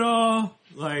through it all.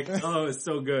 It's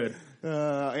so good.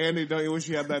 Andy, don't you wish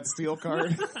you had that steel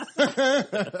card?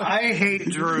 I hate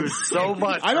Drew so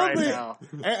much now.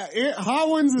 Hot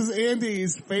Ones is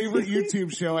Andy's favorite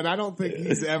YouTube show, and I don't think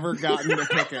he's ever gotten to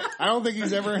pick it. I don't think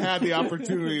he's ever had the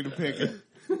opportunity to pick it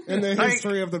in the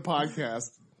history of the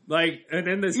podcast. And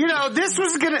then this...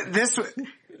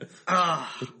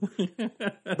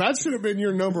 That should have been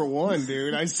your number one,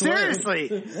 dude. I swear.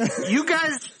 Seriously. You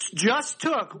guys just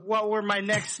took what were my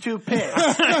next two picks.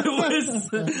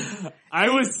 I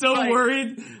was so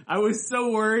worried. I was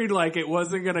so worried it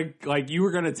wasn't gonna, you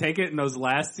were gonna take it in those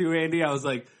last two, Andy. I was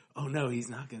like, oh no, he's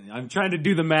not gonna. I'm trying to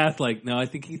do the math no, I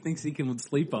think he thinks he can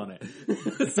sleep on it.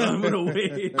 So I'm gonna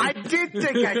wait. I did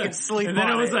think I could sleep on it. And then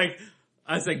I was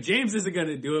like, James isn't going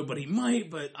to do it, but he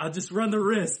might, but I'll just run the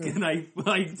risk. And I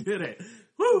did it.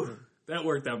 Whew! That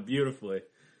worked out beautifully.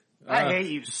 I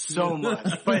hate you so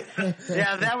much. But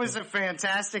yeah, that was a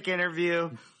fantastic interview.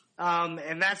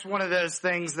 And that's one of those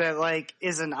things that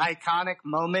is an iconic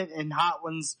moment in Hot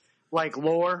Ones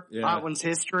lore, Hot Ones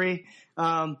history,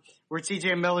 where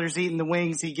TJ Miller's eating the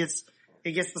wings. He gets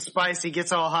the spice. He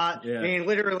gets all hot. Yeah. And he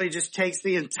literally just takes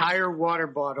the entire water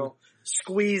bottle,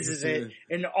 squeezes it,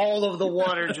 and all of the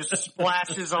water just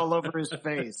splashes all over his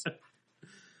face.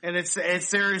 And it's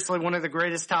seriously one of the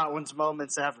greatest Hot Ones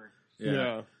moments ever.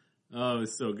 Yeah. Oh,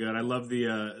 it's so good. I love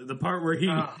the part where he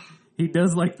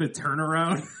does the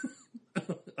turnaround.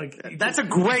 That's a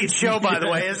great show, by the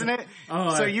way, isn't it?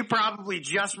 So you probably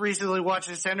just recently watched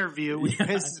this interview, which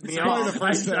pisses me off.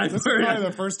 This is probably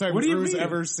the first time Drew's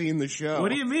ever seen the show. What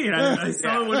do you mean? I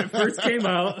saw it when it first came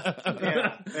out.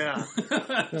 Yeah.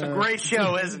 It's a great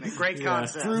show, isn't it? Great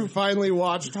concept. Drew finally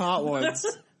watched Hot Ones.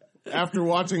 After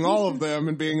watching all of them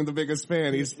and being the biggest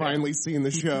fan, he's finally seen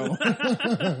the show.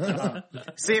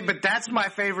 See, but that's my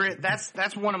favorite.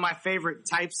 That's one of my favorite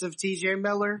types of TJ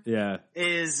Miller. Yeah.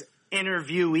 Is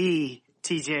interviewee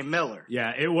TJ Miller.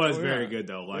 Yeah, it was very good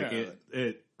though.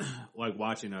 It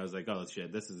watching, I was like, oh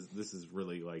shit, this is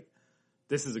really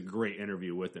this is a great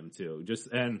interview with him too.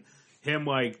 And him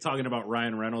talking about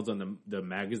Ryan Reynolds on the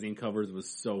magazine covers was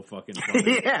so fucking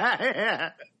funny.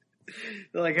 Yeah.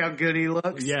 How good he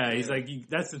looks. Yeah, he's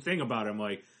that's the thing about him.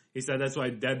 He said that's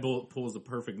why Deadpool is the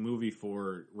perfect movie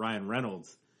for Ryan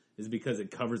Reynolds, is because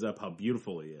it covers up how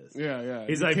beautiful he is. Yeah.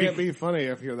 He's you can't be funny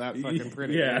if you're that fucking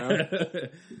pretty. Yeah.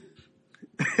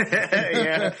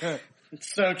 Yeah.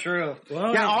 It's so true.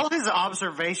 Well, all his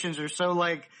observations are so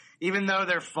even though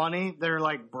they're funny, they're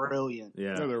brilliant.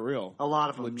 Yeah. No, they're real. A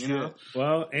lot of them, legit.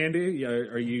 Well, Andy,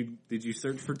 did you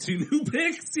search for 2 new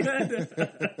picks yet?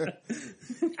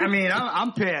 I mean,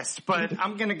 I'm pissed, but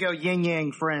I'm gonna go Yin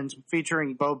Yang Friends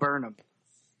featuring Bo Burnham.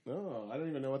 Oh, I don't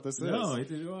even know what this is. No,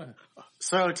 neither do I.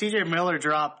 So TJ Miller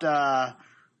dropped a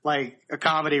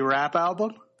comedy rap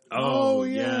album. Oh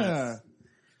yeah.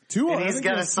 Yes. And he's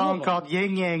got a song called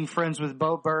Yin Yang Friends with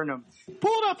Bo Burnham.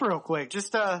 Pull it up real quick.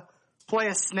 Just play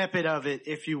a snippet of it,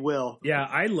 if you will. Yeah,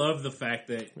 I love the fact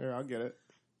that Here, I'll get it.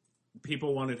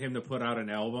 People wanted him to put out an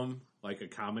album, a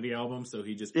comedy album, so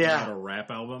he just put out a rap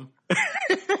album.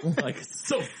 It's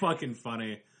so fucking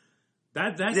funny.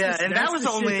 That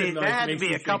had to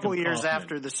be a couple years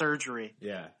after the surgery.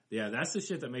 Yeah, that's the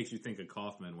shit that makes you think of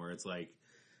Kaufman, where it's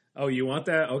oh, you want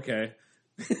that? Okay.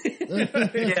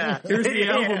 Yeah. Here's the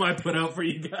album I put out for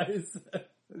you guys.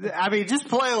 I mean, just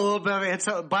play a little bit of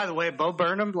it. By the way, Bo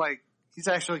Burnham, he's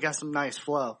actually got some nice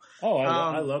flow. Oh,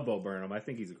 I love Bo Burnham. I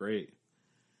think he's great.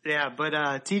 Yeah, but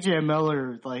TJ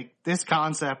Miller, this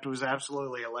concept was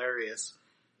absolutely hilarious.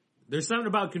 There's something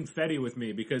about confetti with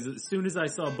me, because as soon as I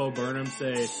saw Bo Burnham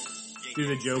do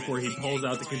the joke where he pulls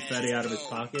out the confetti out of his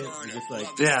pocket, it's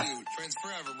just yeah. Friends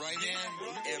forever, right, man?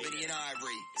 Ebony and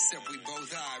Ivory, except we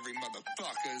both Ivory,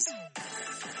 motherfuckers.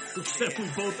 Except we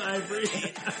both Ivory. You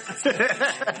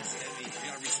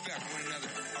gotta respect one another.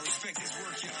 I respect his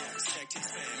work, y'all. Respect his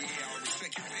family. Yeah, I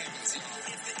respect your families,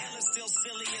 y'all. If the L is still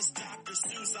silly as Dr.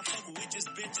 Seuss, I fuck witches,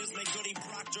 bitches, make goody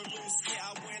Proctor loose. Yeah,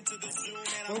 I went to the zoo,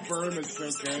 man. Bo Burnham is so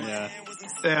good.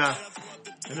 Yeah.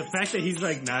 And the fact that he's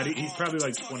he's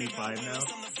probably 25 now.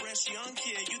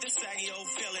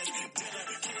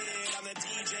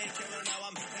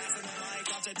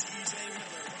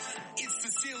 It's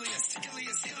the silliest,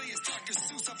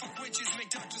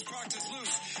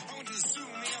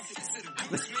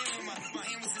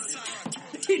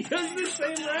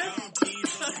 same rap?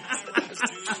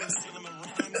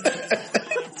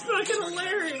 It's fucking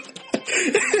hilarious.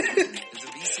 The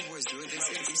BC Boys do it. They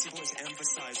say BC Boys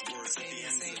emphasize words at the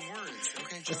end. Same words.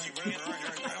 Okay, Johnny, whatever. All right.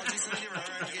 I'll do something different.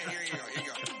 All right, here you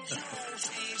go. That's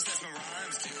what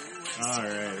rhymes do. All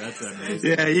right, that's amazing.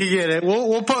 Yeah, you get it.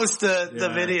 We'll post the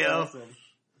Yeah, video.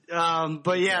 Awesome.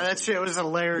 But yeah, that shit was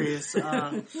hilarious.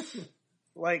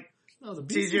 Like No, the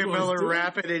Beastie TJ Boys Miller do it.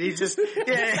 rapping it. He just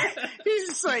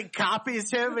like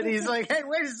copies him, and he's like, "Hey,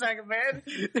 wait a second, man!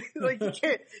 Like you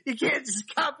can't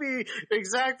just copy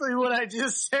exactly what I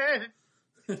just said."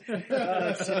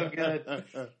 That's so good.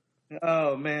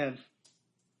 Oh man.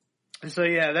 So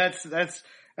yeah, that's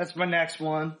my next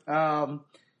one.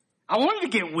 I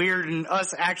wanted to get weird and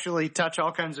us actually touch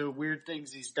all kinds of weird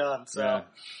things he's done. So,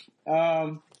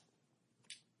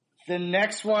 the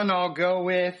next one I'll go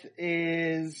with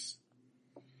is,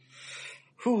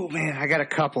 oh man, I got a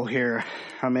couple here.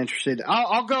 I'm interested.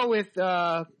 I'll go with, you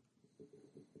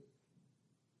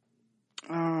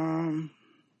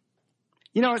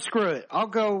know what? Screw it. I'll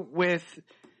go with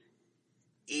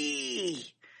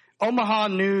Omaha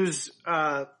News.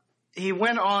 He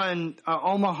went on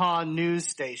Omaha news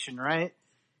station, right?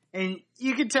 And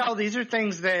you can tell these are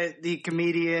things that the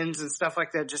comedians and stuff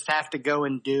like that just have to go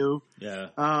and do. Yeah.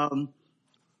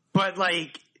 But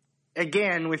like,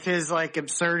 again, with his like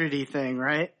absurdity thing,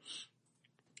 right?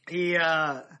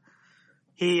 It's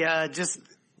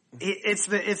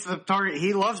the target.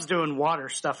 He loves doing water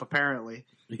stuff apparently.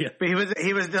 Yeah. But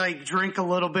he was like drink a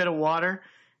little bit of water,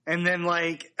 and then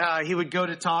like he would go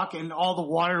to talk, and all the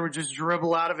water would just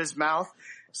dribble out of his mouth.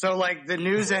 So like the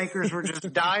news anchors were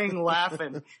just dying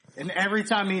laughing, and every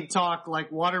time he'd talk,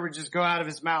 like water would just go out of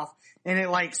his mouth, and it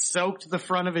like soaked the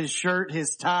front of his shirt,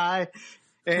 his tie,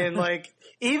 and like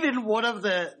even one of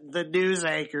the news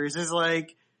anchors is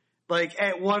like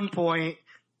at one point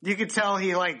you could tell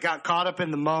he like got caught up in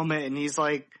the moment, and he's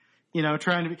like, you know,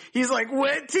 he's like,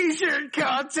 wet t-shirt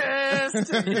contest.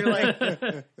 And you're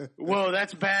like, whoa,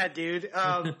 that's bad, dude.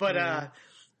 But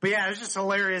yeah, it was just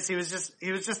hilarious. He was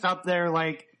just up there,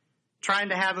 like, trying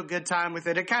to have a good time with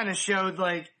it. It kind of showed,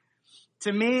 like,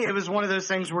 to me, it was one of those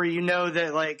things where you know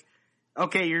that, like,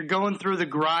 okay, you're going through the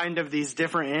grind of these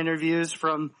different interviews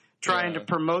from trying to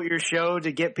promote your show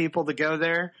to get people to go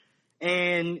there.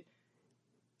 And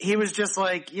he was just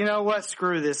like, you know what,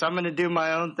 screw this. I'm going to do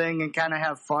my own thing and kind of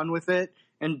have fun with it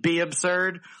and be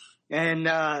absurd. And,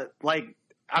 like,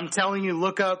 I'm telling you,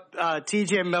 look up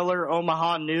TJ Miller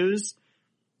Omaha News.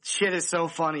 Shit is so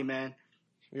funny, man.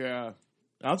 Yeah.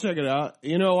 I'll check it out.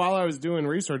 You know, while I was doing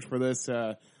research for this,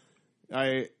 I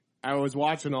was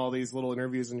watching all these little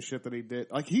interviews and shit that he did.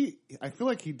 Like I feel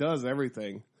like he does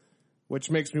everything,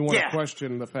 which makes me want to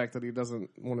question the fact that he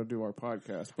doesn't want to do our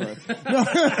podcast. But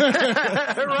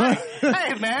right.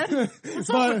 Hey, man. What's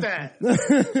up with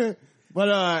that? But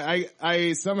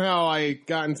I somehow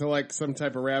got into like some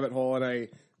type of rabbit hole, and I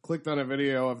clicked on a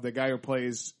video of the guy who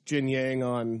plays Jin Yang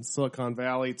on Silicon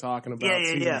Valley talking about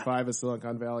season 5 of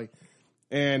Silicon Valley.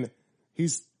 And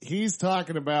he's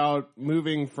talking about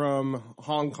moving from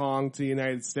Hong Kong to the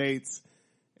United States.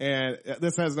 And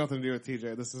this has nothing to do with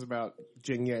TJ. This is about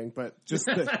Jin Yang, but just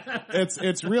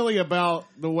it's really about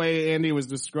the way Andy was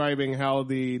describing how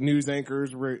the news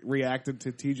anchors reacted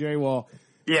to TJ. Well,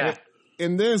 yeah.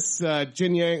 In this,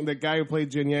 Jin Yang, the guy who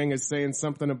played Jin Yang, is saying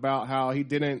something about how he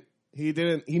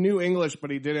knew English, but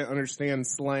he didn't understand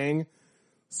slang.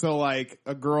 So like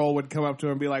a girl would come up to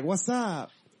him and be like, "What's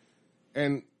up?"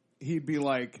 And he'd be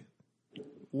like,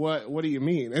 What do you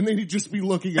mean? And then he'd just be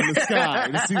looking in the sky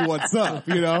to see what's up,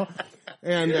 you know?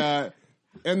 And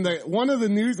one of the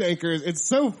news anchors, it's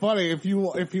so funny if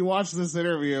you watch this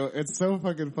interview, it's so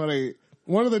fucking funny.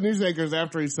 One of the news anchors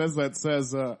after he says that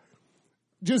says,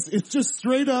 it's just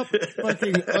straight up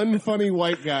fucking unfunny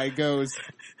white guy goes,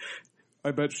 "I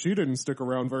bet she didn't stick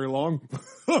around very long."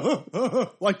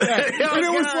 Like that. And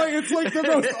it was like, it's like the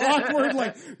most awkward,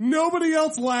 like, nobody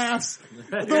else laughs.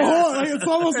 It's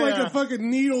almost like a fucking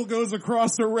needle goes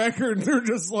across the record, and they're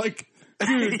just like,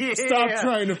 dude, stop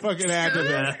trying to fucking act with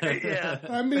that. Yeah.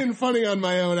 I'm being funny on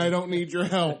my own. I don't need your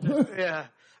help. Yeah.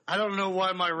 I don't know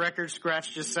why my record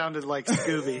scratch just sounded like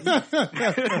Scooby.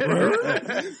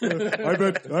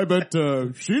 I bet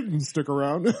she didn't stick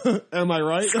around. Am I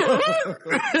right?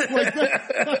 Like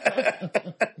that.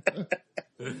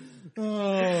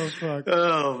 Oh fuck.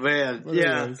 Oh man. But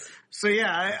yeah. anyways. So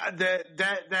yeah,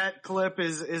 that clip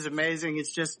is amazing.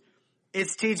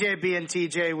 It's TJ being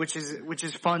TJ, which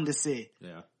is fun to see.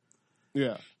 Yeah.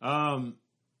 Yeah.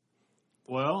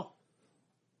 Well,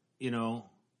 you know,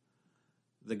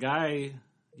 the guy,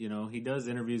 you know, he does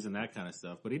interviews and that kind of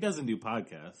stuff, but he doesn't do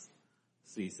podcasts.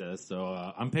 he says. So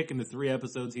I'm picking the 3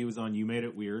 episodes he was on. You Made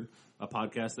It Weird, a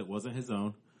podcast that wasn't his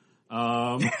own.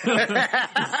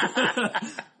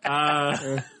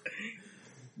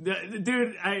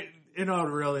 Dude,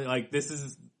 really, like,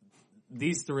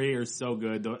 these 3 are so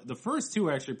good. The first 2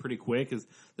 are actually pretty quick.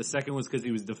 The second was because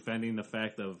he was defending the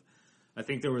fact of, I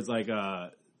think there was like I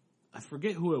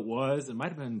forget who it was. It might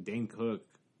have been Dane Cook.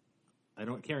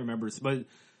 Can't remember, but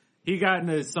he got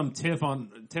into some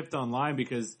tipped online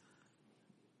because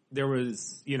there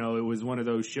was, it was one of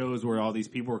those shows where all these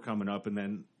people were coming up, and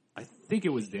then I think it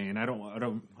was Dane.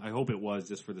 I hope it was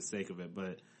just for the sake of it,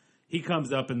 but he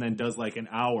comes up and then does like an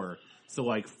hour. So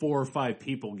like 4 or 5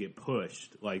 people get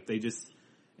pushed. Like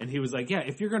and he was like, yeah,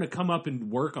 if you're going to come up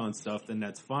and work on stuff, then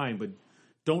that's fine, but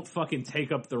don't fucking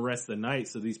take up the rest of the night.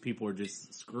 So these people are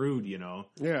just screwed, Yeah,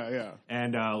 yeah.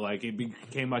 And, it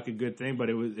became like a good thing, but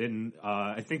it was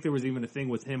I think there was even a thing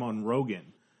with him on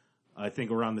Rogan, I think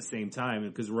around the same time,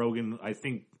 because Rogan, I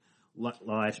think,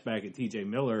 lashed back at TJ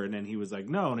Miller, and then he was like,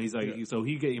 no, and he's like, so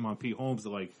he get him on Pete Holmes to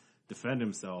like defend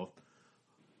himself.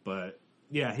 But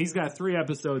yeah, he's got 3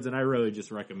 episodes, and I really just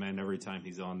recommend every time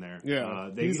he's on there. Yeah,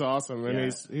 he's awesome,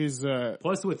 and he's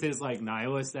plus with his like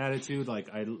nihilist attitude, like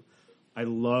I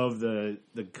love the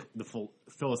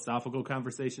philosophical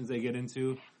conversations they get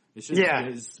into. It's just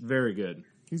it's very good.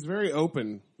 He's very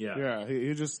open. Yeah, yeah.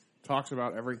 He just talks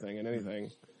about everything and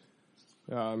anything.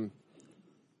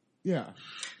 Yeah,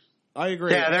 I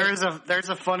agree. Yeah, there's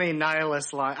a funny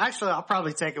nihilist line. Actually, I'll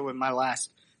probably take it with my last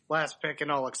pick,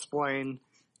 and I'll explain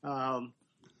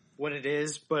what it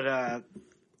is. But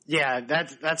yeah,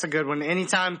 that's a good one.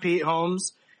 Anytime Pete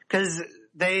Holmes, because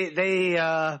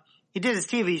he did his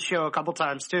TV show a couple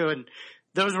times too, and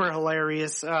those were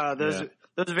hilarious. Those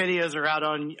videos are out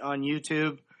on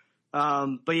YouTube.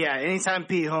 But yeah, anytime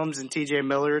Pete Holmes and TJ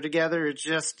Miller are together, it's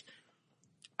just,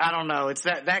 I don't know. It's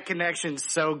that connection's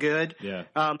so good. Yeah.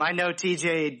 I know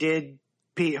TJ did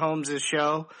Pete Holmes'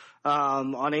 show,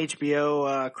 on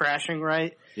HBO, Crashing,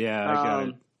 right? Yeah, I got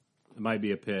it. It might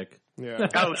be a pick. Yeah.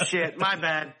 Oh shit. My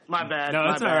bad.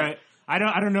 No, it's all right. I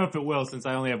don't know if it will, since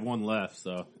I only have 1 left,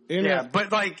 so.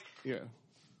 But like,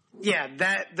 yeah,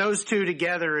 those 2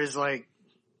 together is like,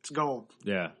 it's gold.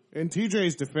 Yeah. In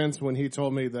TJ's defense, when he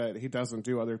told me that he doesn't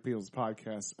do other people's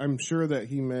podcasts, I'm sure that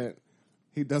he meant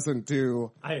he doesn't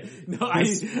do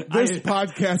this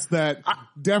podcast that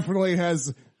definitely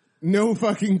has no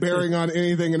fucking bearing on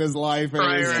anything in his life,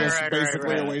 and is just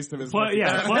basically a waste of his plus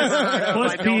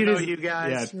Pete is, you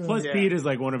guys. Yeah, plus Pete is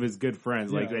like one of his good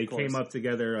friends. Like they came up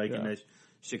together like in the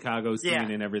Chicago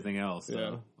scene and everything else.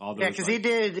 So all those, because he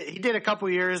did a couple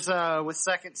years with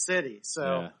Second City.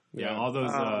 So all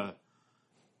those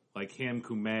like him,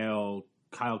 Kumail,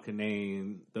 Kyle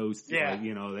Kinane, those two, like,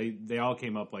 they all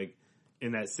came up like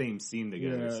in that same scene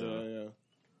together.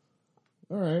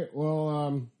 All right,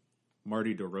 well,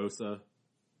 Marty DeRosa.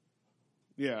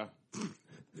 Yeah.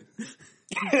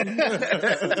 You're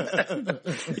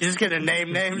just gonna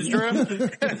name names, Drew?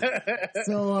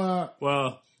 So,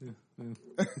 well,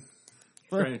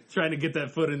 trying to get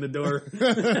that foot in the door.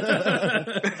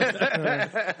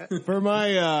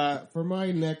 For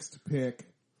my next pick,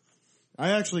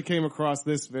 I actually came across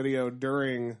this video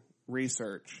during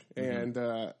research, and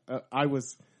I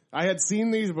had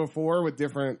seen these before with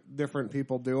different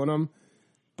people doing them,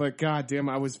 but goddamn,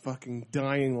 I was fucking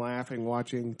dying laughing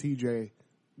watching TJ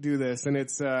do this, and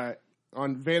it's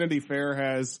on Vanity Fair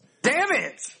has. Damn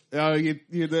it! Oh,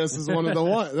 this is one of the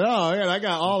ones. Oh, yeah, I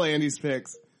got all Andy's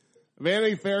picks.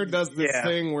 Vanity Fair does this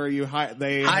thing where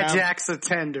they hijacks a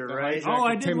tender, right? Oh,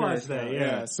 I did watch that.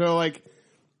 Yeah. So like,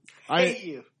 hate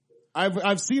you.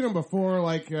 I've seen them before.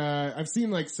 Like I've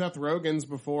seen like Seth Rogen's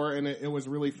before, and it was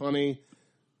really funny.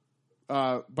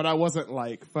 But I wasn't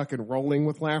like fucking rolling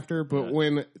with laughter. But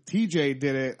when TJ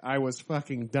did it, I was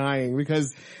fucking dying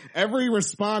because every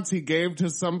response he gave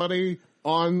to somebody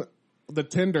on the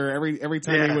Tinder, every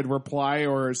time he would reply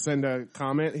or send a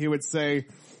comment, he would say,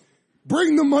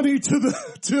 "Bring the money to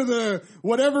the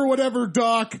whatever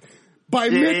doc by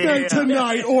midnight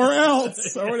tonight or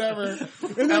else," or whatever.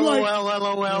 And then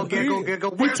LOL,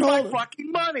 giggle. Where's my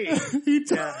fucking money? And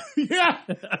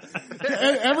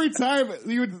every time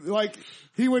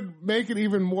he would make it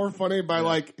even more funny by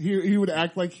like he would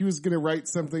act like he was gonna write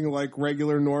something like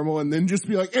regular normal and then just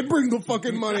be like, "And bring the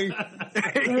fucking money."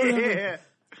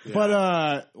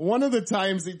 But one of the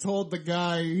times he told the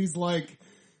guy, he's like,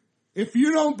 "If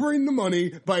you don't bring the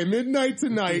money by midnight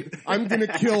tonight, I'm going to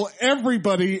kill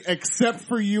everybody except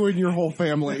for you and your whole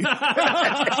family."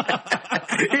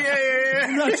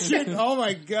 That shit, oh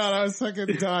my God, I was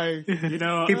fucking dying. You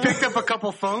know, he picked up a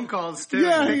couple phone calls too.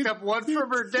 Yeah, he picked up one from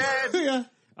her dad.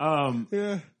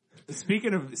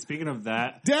 Speaking of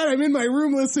that, Dad, I'm in my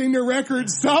room listening to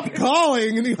records. Stop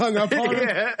calling. And he hung up on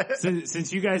him.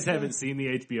 since you guys haven't seen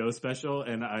the HBO special,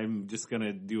 and I'm just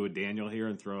gonna do a Daniel here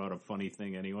and throw out a funny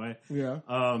thing anyway. Yeah.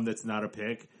 That's not a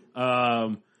pick.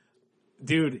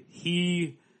 Dude,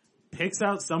 he picks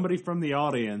out somebody from the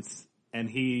audience, and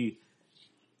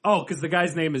because the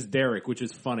guy's name is Derek, which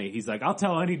is funny. He's like, I'll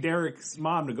tell any Derek's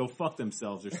mom to go fuck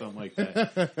themselves or something like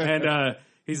that. And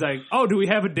he's like, oh, do we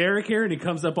have a Derek here? And he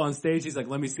comes up on stage. He's like,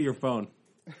 let me see your phone.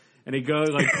 And he goes,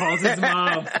 like, calls his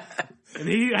mom. And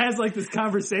he has like this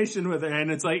conversation with her, and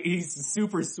it's like, he's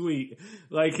super sweet.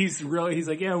 Like, he's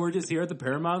like, yeah, we're just here at the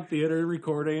Paramount Theater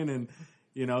recording, and,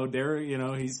 Derek,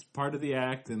 he's part of the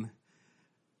act, and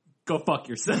go fuck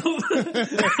yourself.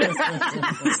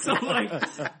 So, like,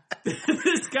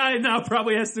 this guy now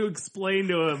probably has to explain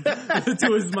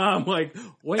to his mom, like,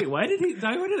 wait, why did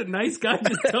a nice guy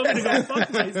just tell me to go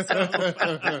fuck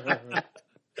myself?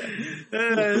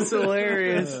 That's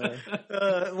hilarious.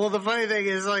 Well, the funny thing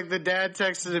is, like, the dad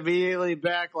texted immediately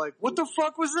back, like, what the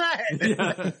fuck was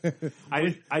that?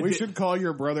 Yeah. We should call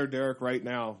your brother Derek right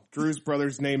now. Drew's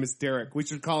brother's name is Derek. We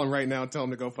should call him right now and tell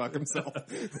him to go fuck himself.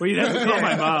 Well, you'd have to call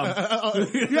my mom.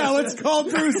 Yeah, let's call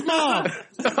Drew's mom.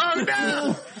 Oh,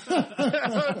 no!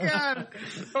 Oh, God.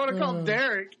 I want to call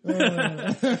Derek.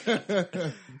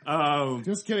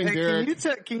 Just kidding, Hey,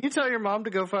 Derek. can you tell your mom to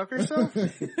go fuck herself?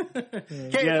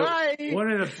 Okay, Yeah, bye.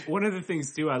 one of the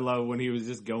things too I love when he was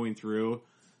just going through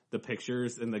the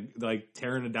pictures and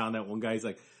tearing it down. That one guy's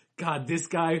like, God, this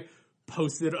guy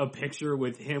posted a picture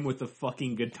with him with a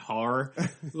fucking guitar,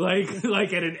 like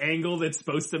at an angle that's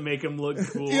supposed to make him look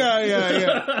cool. Yeah.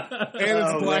 And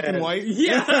it's black and white.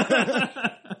 Yeah.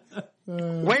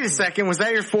 Wait a second. Was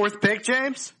that your fourth pick,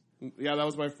 James? Yeah, that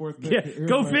was my fourth pick. Yeah. Here's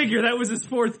Go my- figure. That was his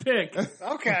fourth pick.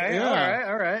 Okay. Yeah.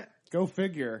 All right. Go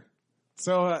figure.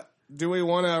 So, do we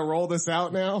want to roll this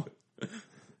out now?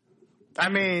 I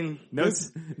mean, No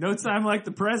time like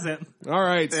the present. All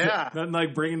right. yeah. Nothing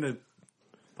like bringing the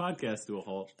podcast to a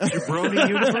halt. Jabroni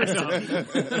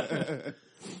University.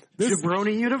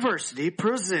 Jabroni University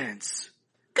presents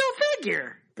Go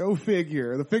Figure. Go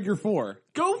figure. The figure four.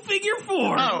 Go figure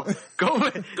 4. Oh, go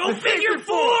figure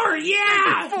 4.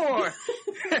 Yeah. 4.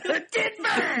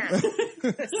 Denver.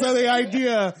 So the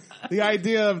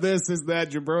idea of this is that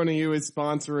Jabroni U is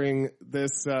sponsoring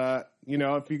this.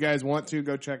 If you guys want to,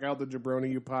 go check out the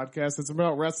Jabroni U podcast. It's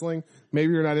about wrestling.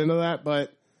 Maybe you're not into that,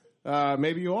 but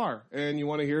maybe you are, and you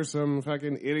want to hear some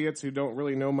fucking idiots who don't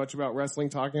really know much about wrestling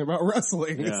talking about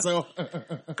wrestling. Yeah. So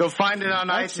Go find it on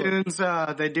Excellent.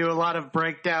 iTunes. They do a lot of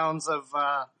breakdowns of,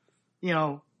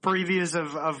 previews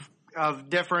of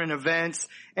different events.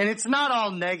 And it's not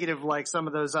all negative like some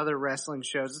of those other wrestling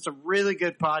shows. It's a really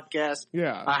good podcast.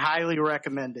 yeah. I highly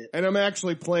recommend it. And I'm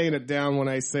actually playing it down when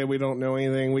I say we don't know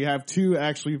anything. We have two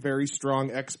actually very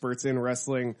strong experts in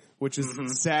wrestling, which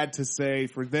is sad to say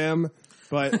for them,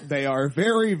 but they are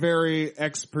very, very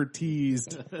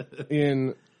expertised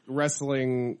in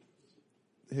wrestling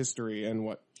history and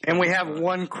what. And we have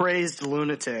one crazed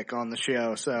lunatic on the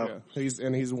show, so. Yeah.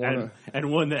 He's one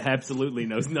And one that absolutely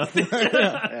knows nothing.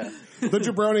 the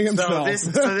jabroni himself.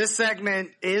 So this segment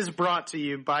is brought to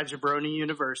you by Jabroni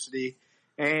University,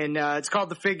 and it's called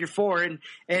the Figure Four. And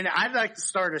I'd like to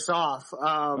start us off.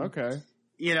 Okay.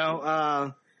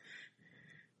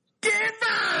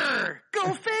 Denver,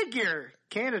 go figure.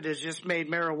 Canada's just made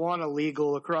marijuana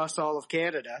legal across all of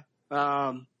Canada,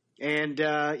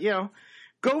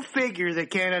 go figure that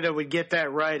Canada would get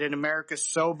that right, and America's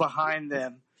so behind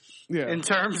them. Yeah. In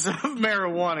terms of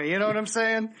marijuana, you know what I'm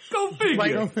saying? Go figure.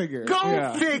 Like, Go figure. Go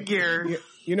Yeah. figure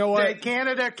You know what? that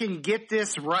Canada can get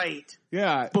this right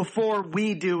Yeah. before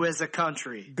we do as a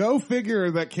country. Go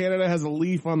figure that Canada has a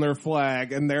leaf on their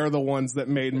flag and they're the ones that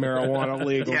made marijuana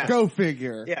legal. Yeah. Go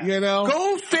figure. Yeah. You know?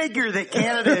 Go figure that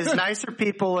Canada is nicer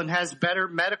people and has better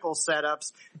medical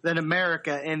setups than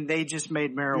America, and they just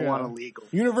made marijuana Yeah. legal.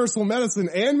 Universal medicine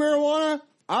and marijuana?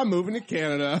 I'm moving to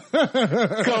Canada.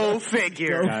 Go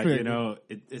figure. Go God, figure.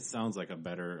 it sounds like a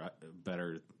better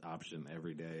option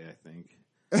every day, I think.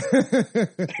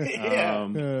 Yeah.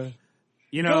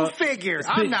 Go figure.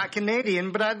 I'm not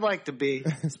Canadian, but I'd like to be.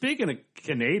 Speaking of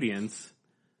Canadians,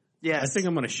 Yes. I think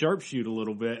I'm going to sharpshoot a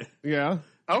little bit. Yeah.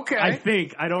 Okay.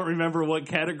 I don't remember what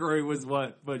category was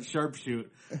what, but sharpshoot.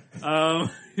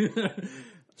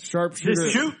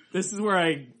 Sharpshooter. This is where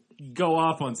I go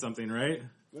off on something, right?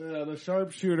 The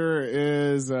sharpshooter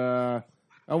is, We're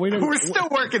still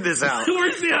working this out.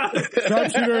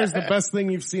 sharpshooter is the best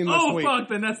thing you've seen this Oh, week. fuck,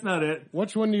 then that's not it.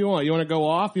 Which one do you want? You want to go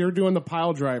off? You're doing the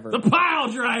pile driver. The pile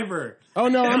driver. Oh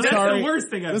no, I'm That's sorry. the worst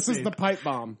thing I've This seen. is the pipe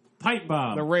bomb. pipe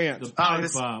bomb. The rant. The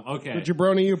pipe bomb. Okay. The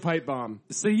Jabroni U pipe bomb.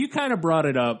 So you kind of brought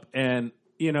it up, and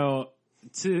you know,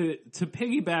 to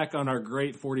piggyback on our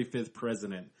great 45th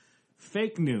president,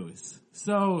 fake news.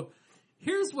 So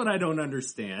here's what I don't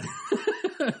understand.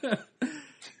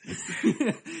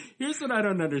 Here's what I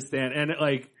don't understand, and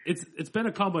it's been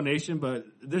a combination. But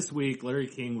this week, Larry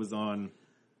King was on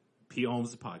Pete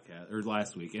Holmes' podcast, or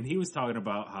last week, and he was talking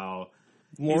about how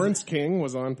Lawrence King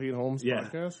was on Pete Holmes'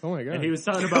 podcast. Oh my god! And he was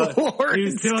talking about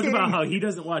about how he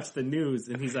doesn't watch the news,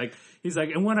 and he's like,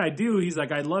 and when I do, he's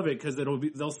like, I love it because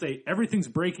they'll say everything's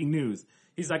breaking news.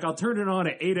 He's like, I'll turn it on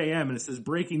at 8 a.m. and it says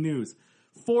breaking news.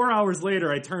 4 hours later,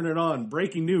 I turn it on,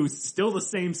 breaking news, still the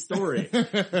same story.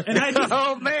 And I just,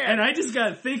 and I just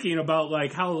got thinking about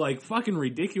how fucking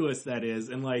ridiculous that is,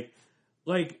 and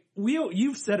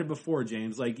you've said it before,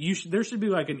 James. There should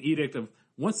be an edict of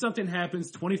once something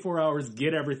happens, 24 hours,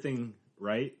 get everything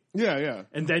right. Yeah.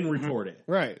 And then report it.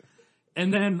 Right.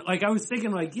 And then, I was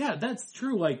thinking, yeah, that's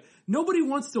true. Nobody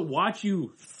wants to watch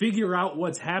you figure out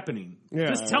what's happening. Yeah,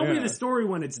 just tell me the story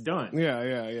when it's done.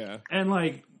 Yeah.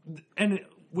 And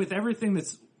with everything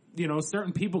that's,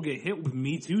 certain people get hit with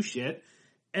Me Too shit,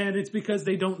 and it's because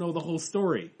they don't know the whole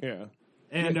story. Yeah.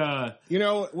 And,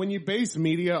 when you base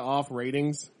media off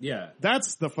ratings, yeah,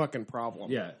 that's the fucking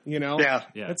problem. Yeah. Yeah.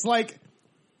 It's like,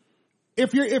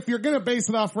 if you're gonna base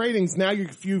it off ratings, now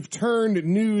you've turned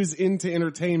news into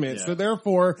entertainment. Yeah. So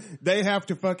therefore, they have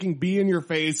to fucking be in your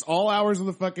face all hours of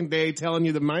the fucking day, telling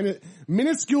you the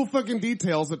minuscule fucking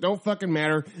details that don't fucking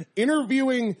matter.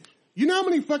 Interviewing, you know how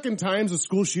many fucking times a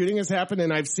school shooting has happened,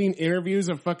 and I've seen interviews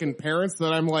of fucking parents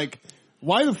that I'm like,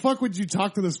 why the fuck would you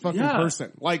talk to this fucking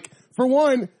person? For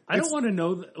one, I don't want to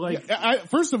know,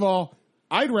 first of all,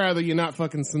 I'd rather you not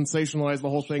fucking sensationalize the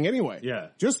whole thing anyway. Yeah.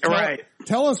 Just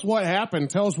tell us what happened.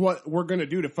 Tell us what we're going to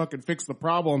do to fucking fix the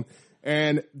problem.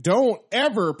 And don't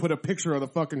ever put a picture of the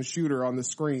fucking shooter on the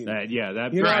screen. You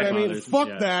know what I mean?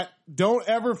 Fuck that. Don't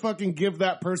ever fucking give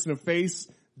that person a face.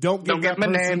 Don't give that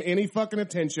person any fucking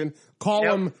attention. Call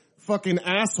them fucking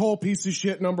asshole piece of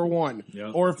shit number one.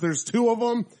 Yep. Or if there's two of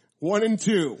them, 1 and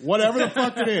 2. Whatever the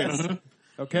fuck it is.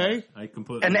 Okay? I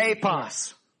completely An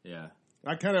APOS. Yeah.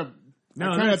 I kind of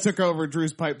took over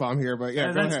Drew's pipe bomb here, but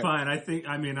go that's ahead. fine. I've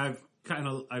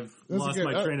lost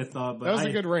my train of thought, but that was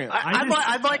a good rant.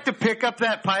 I'd like to pick up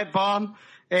that pipe bomb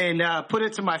and put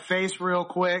it to my face real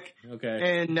quick.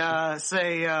 Okay. And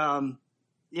say,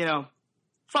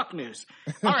 fuck news.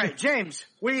 All right, James,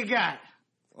 what do you got?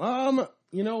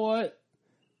 You know what?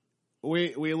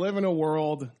 We live in a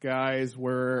world, guys,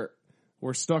 where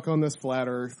we're stuck on this flat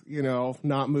earth,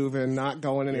 not moving, not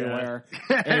going anywhere.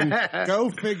 Yeah. And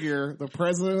go figure, the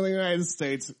president of the United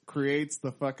States creates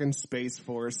the fucking Space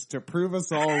Force to prove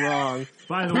us all wrong.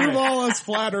 Prove all us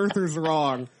flat earthers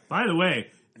wrong. By the way,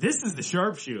 this is the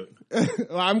sharpshoot.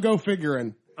 I'm go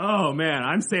figuring. Oh man,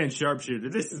 I'm saying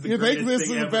sharpshooter. This is the greatest thing ever. You think this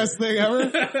is the best thing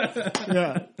ever?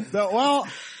 Yeah. So, well,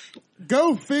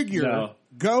 go figure. No.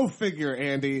 Go figure,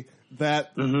 Andy,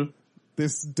 that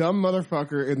this dumb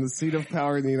motherfucker in the seat of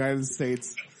power in the United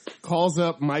States calls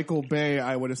up Michael Bay,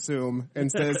 I would assume, and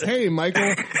says, hey,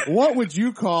 Michael, what would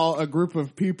you call a group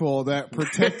of people that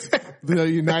protect the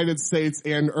United States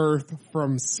and Earth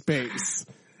from space?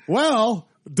 Well,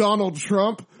 Donald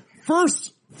Trump,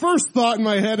 first thought in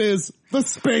my head is the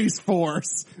Space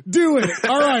Force. Do it.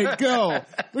 All right, go.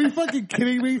 Are you fucking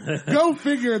kidding me? Go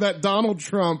figure that Donald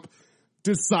Trump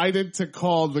decided to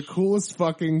call the coolest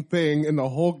fucking thing in the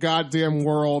whole goddamn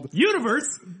world.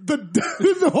 Universe?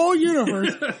 The whole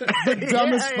universe. The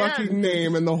dumbest fucking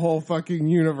name in the whole fucking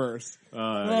universe.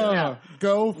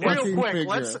 Go fucking real quick,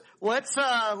 figure. Let's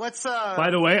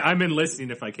By the way, I'm enlisting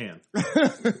if I can.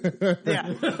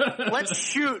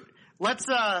 Let's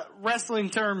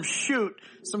wrestling term shoot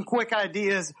some quick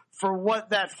ideas for what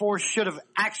that force should have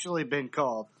actually been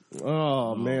called.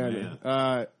 Oh man.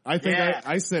 I think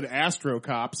I said Astro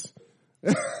Cops.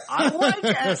 I like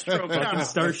Astro Cops.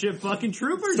 Starship fucking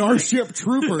Troopers. Starship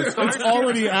Troopers. It's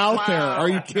already out there. Are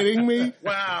you kidding me?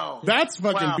 Wow. That's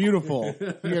fucking beautiful.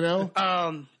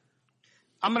 I'm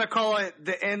gonna call it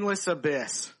the Endless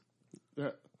Abyss.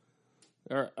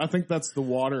 I think that's the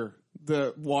water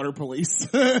police.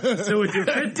 So would you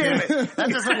damn it. That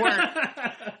doesn't work.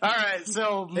 All right.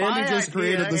 So my Andy just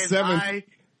created the seventh.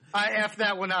 I F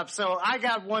that one up. So I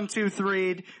got 1, 2,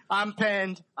 3'd. I'm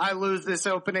penned. I lose this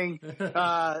opening,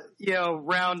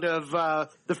 round of,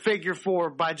 the Figure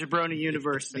 4 by Jabroni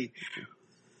University.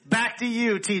 Back to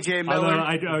you, TJ Miller. Although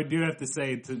I do have to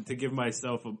say, to give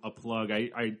myself a plug,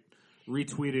 I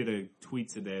retweeted a tweet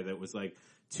today that was like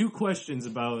 2 questions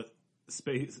about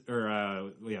space, or,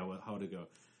 how'd it go?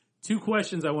 2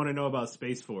 questions I want to know about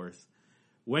Space Force.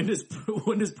 when does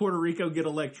Puerto Rico get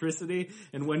electricity,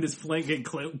 and when does Flint get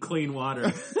clean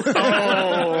water?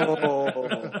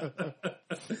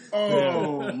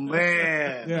 Oh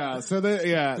man. Yeah, so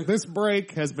this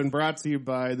break has been brought to you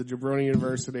by the Jabroni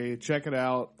University. Check it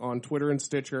out on Twitter and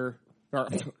Stitcher. Or,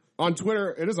 on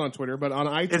Twitter, it is on Twitter, but on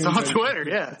iTunes. It's on Twitter,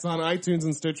 yeah. It's on iTunes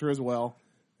and Stitcher as well.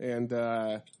 And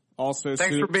also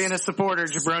Thanks for being a supporter,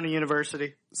 Jabroni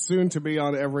University. Soon to be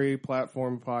on every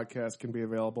platform podcast can be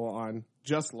available on,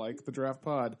 just like the Draft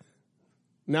Pod.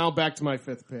 Now back to my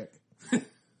fifth pick. You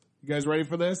guys ready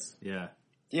for this? Yeah.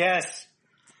 Yes.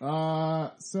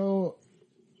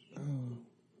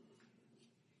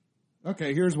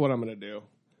 Okay, here's what I'm going to do.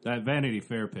 That Vanity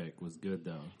Fair pick was good,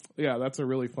 though. Yeah, that's a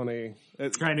really funny.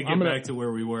 Trying to get back to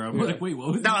where we were. I'm like, wait,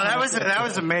 what was that? That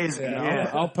was amazing. Yeah.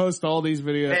 I'll post all these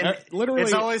videos. And Literally,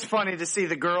 it's always funny to see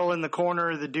the girl in the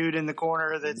corner, the dude in the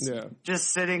corner that's just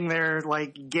sitting there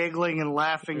like giggling and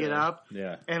laughing it up.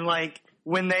 Yeah. And like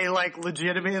when they like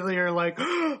legitimately are like,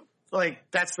 like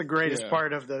that's the greatest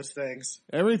part of those things.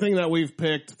 Everything that we've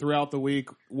picked throughout the week,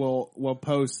 we'll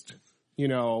post,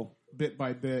 bit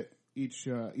by bit each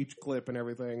clip and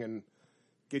everything, and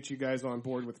get you guys on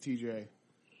board with TJ.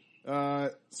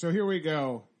 So here we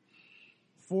go.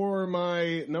 For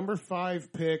my number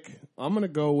 5 pick, I'm going to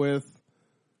go with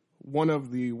one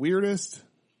of the weirdest,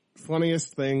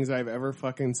 funniest things I've ever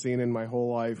fucking seen in my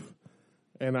whole life.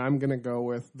 And I'm going to go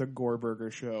with The Gore Burger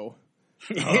Show.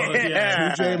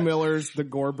 TJ Miller's The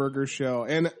Gore Burger Show.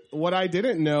 And what I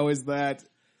didn't know is that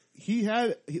he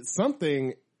had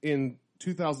something in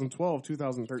 2012,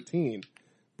 2013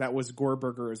 that was Gore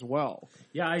Burger as well.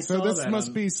 Yeah, I saw that. So this that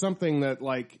must be something that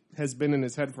like has been in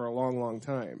his head for a long, long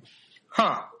time.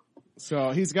 Huh. So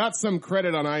he's got some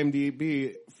credit on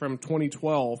IMDb from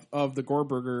 2012 of the Gore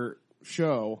Burger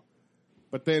Show,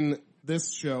 but then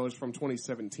this show is from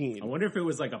 2017. I wonder if it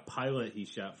was like a pilot he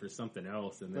shot for something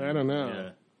else. And then, I don't know. Yeah.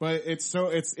 But it's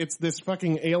this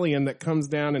fucking alien that comes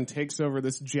down and takes over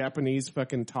this Japanese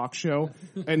fucking talk show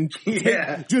and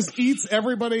just eats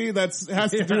everybody that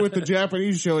has to do with the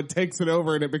Japanese show and takes it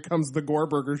over, and it becomes the Gore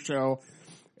Burger Show.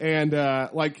 And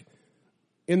like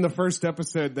in the first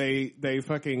episode, they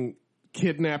fucking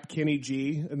kidnap Kenny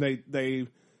G, and they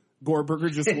Gore Burger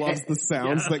just loves the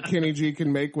sounds that Kenny G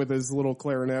can make with his little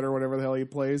clarinet or whatever the hell he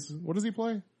plays. What does he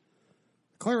play?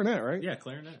 Clarinet, right? Yeah,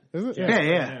 clarinet. Is it? Yeah.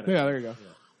 Yeah, there you go.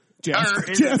 Or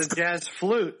is it the jazz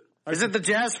flute? Is it the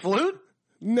jazz flute?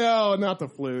 No, not the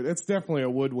flute. It's definitely a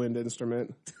woodwind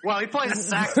instrument. Well, he plays a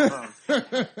saxophone.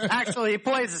 Actually, he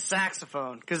plays a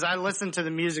saxophone because I listened to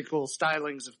the musical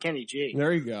stylings of Kenny G.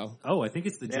 There you go. Oh, I think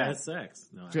it's the jazz sax.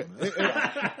 No, I don't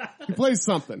know. He plays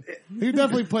something. He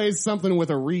definitely plays something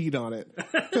with a reed on it.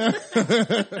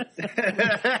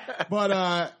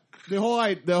 But the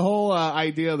whole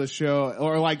idea of the show,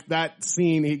 or like that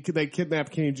scene, they kidnap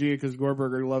Kenny G because Gore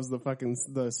Burger loves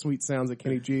the sweet sounds of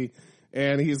Kenny G,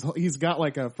 and he's got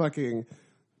like a fucking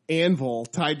anvil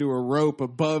tied to a rope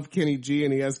above Kenny G,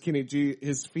 and he has Kenny G.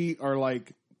 His feet are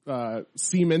like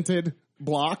cemented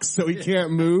blocks, so he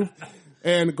can't move.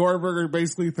 And Gore Burger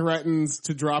basically threatens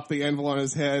to drop the anvil on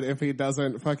his head if he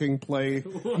doesn't fucking play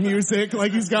music.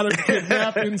 Like he's got him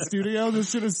kidnapped in studio. This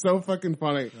shit is so fucking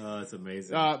funny. Oh, that's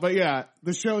amazing. But yeah,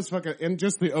 the show is fucking, and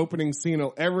just the opening scene.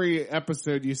 Every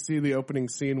episode you see the opening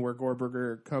scene where Gore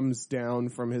Burger comes down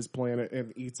from his planet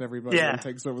and eats everybody and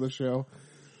takes over the show.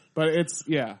 But it's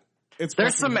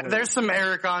there's some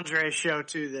Eric Andre show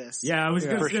to this. Yeah, I was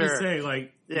just going to sure. say,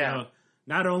 like, you know,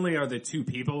 not only are the two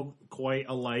people quite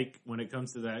alike when it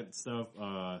comes to that stuff,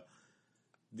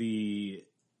 these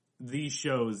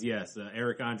shows, yes,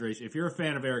 Eric Andre. If you're a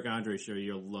fan of Eric Andre's show,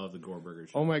 you'll love the Gore Burger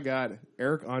Show. Oh my God,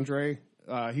 Eric Andre,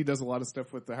 he does a lot of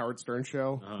stuff with the Howard Stern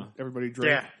show. Everybody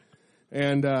drink. Yeah.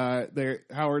 And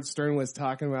Howard Stern was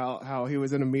talking about how he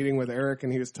was in a meeting with Eric,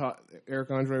 and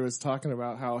Eric Andre was talking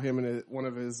about how him and one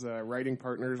of his writing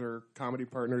partners or comedy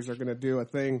partners are going to do a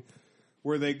thing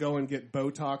where they go and get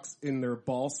Botox in their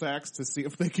ball sacks to see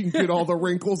if they can get all the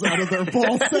wrinkles out of their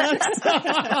ball sacks.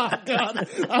 God,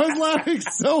 I was laughing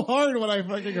so hard when I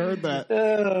fucking heard that.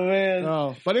 Oh man.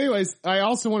 Oh, but anyways, I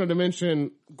also wanted to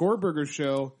mention Gore Burger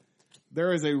Show.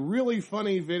 There is a really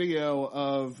funny video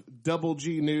of Double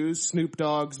G News, Snoop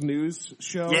Dogg's news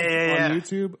show on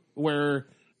YouTube, where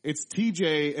it's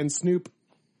TJ and Snoop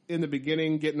in the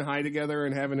beginning getting high together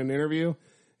and having an interview.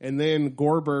 And then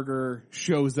Gore Burger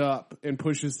shows up and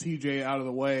pushes TJ out of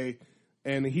the way,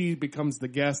 and he becomes the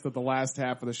guest at the last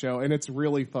half of the show, and it's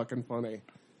really fucking funny.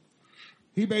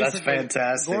 That's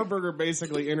fantastic. Gore Burger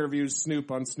basically interviews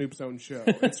Snoop on Snoop's own show.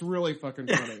 It's really fucking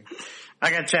funny. I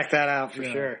gotta check that out for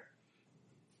sure.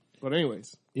 But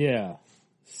anyways. Yeah.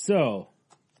 So,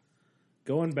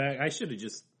 going back, I should have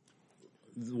just.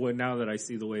 Now that I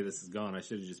see the way this is going, I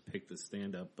should have just picked the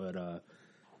stand up. But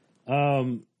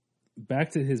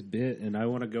back to his bit, and I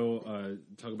want to go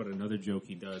talk about another joke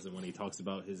he does, and when he talks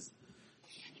about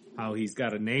how he's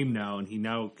got a name now, and he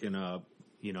now can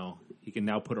he can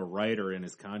now put a writer in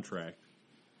his contract,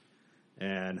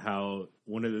 and how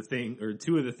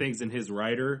two of the things in his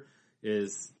writer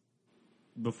is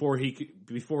before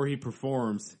he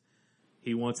performs,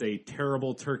 he wants a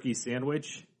terrible turkey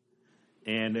sandwich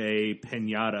and a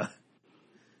pinata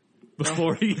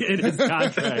before he hit his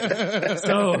contract.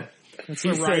 So That's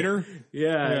a writer.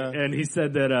 yeah, and he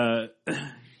said that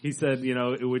he said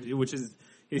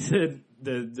he said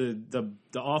the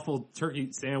awful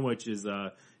turkey sandwich is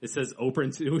it says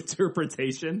open to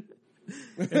interpretation.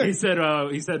 And he said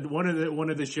one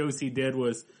of the shows he did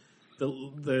was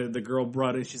the girl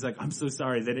brought it. She's like, I'm so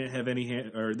sorry, they didn't have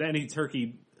any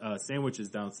turkey sandwiches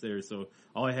downstairs, so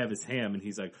all I have is ham. And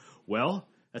he's like, well,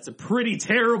 that's a pretty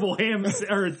terrible ham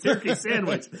or turkey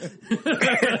sandwich. And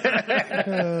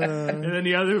then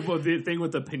the thing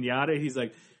with the pinata, he's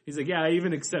like, yeah, I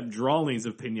even accept drawings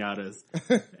of pinatas.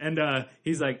 And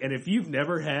he's like, and if you've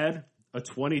never had a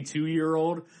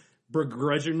 22-year-old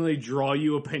begrudgingly draw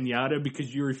you a pinata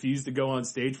because you refuse to go on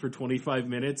stage for 25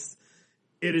 minutes,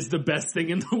 it is the best thing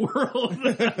in the world.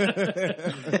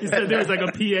 He said there's like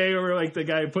a PA or like the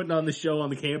guy putting on the show on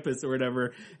the campus or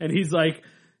whatever, and he's like,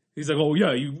 oh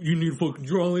yeah, you need a fucking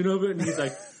drawing of it, and he's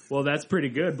like, well, that's pretty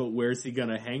good, but where's he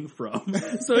gonna hang from?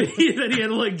 So then he had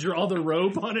to like draw the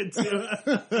rope on it too.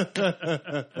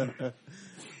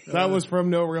 That was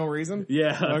from No Real Reason?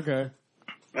 Yeah. Okay.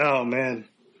 Oh man.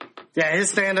 Yeah, his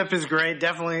stand up is great.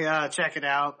 Definitely check it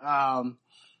out.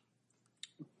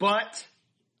 But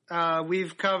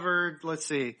we've covered, let's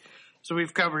see. So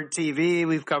we've covered TV,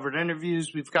 we've covered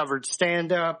interviews, we've covered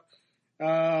stand up.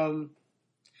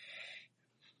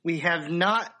 We have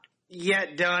not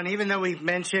yet done, even though we've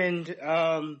mentioned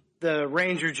the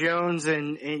Ranger Jones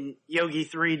and Yogi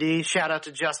 3D. Shout out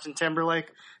to Justin Timberlake,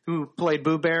 who played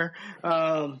Boo Bear.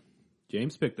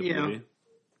 James picked the movie.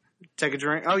 Take a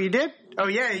drink. Oh, you did? Oh,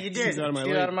 yeah, you did. She's out of my Get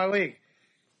league. out of my league.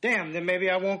 Damn, then maybe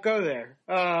I won't go there.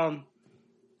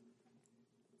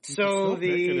 Still pick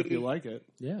it if you like it,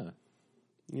 Yeah.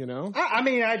 you know? I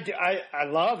mean, I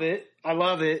love it. I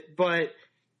love it, but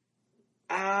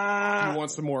You want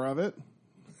some more of it?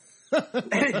 oh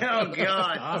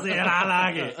god, I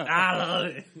like it. I love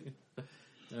it.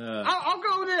 I'll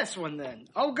go with this one then.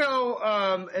 I'll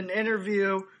go an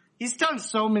interview. He's done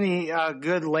so many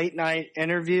good late night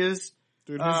interviews.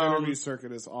 Dude, his interview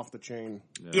circuit is off the chain.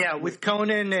 Yeah, with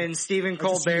Conan and Stephen I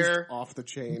just Colbert. used off the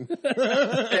chain.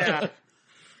 Yeah.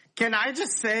 Can I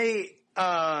just say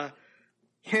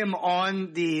him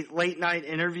on the late night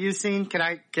interview scene? Can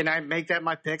I make that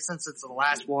my pick since it's the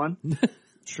last one?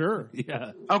 Sure.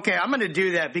 Yeah. Okay, I'm going to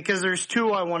do that because there's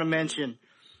two I want to mention.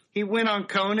 He went on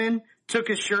Conan, took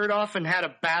his shirt off, and had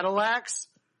a battle axe.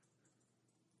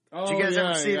 Oh, Did you guys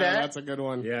ever see that? That's a good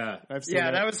one. Yeah. I've seen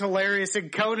Yeah, that was hilarious.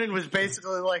 And Conan was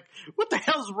basically like, "What the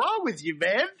hell's wrong with you,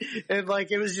 man?" And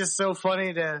like, it was just so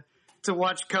funny to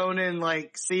watch Conan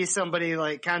like see somebody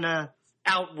like kind of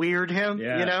out weird him.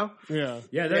 Yeah. You know? Yeah.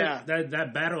 Yeah,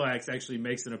 that battle axe actually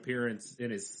makes an appearance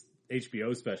in his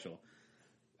HBO special.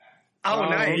 Oh,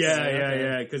 nice.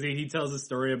 Yeah. Because he tells a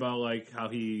story about like how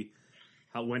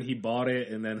when he bought it,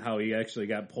 and then how he actually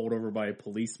got pulled over by a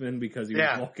policeman because he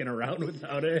was walking around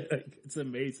without it. Like, it's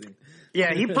amazing.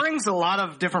 Yeah, he brings a lot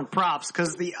of different props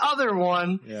because the other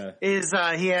one is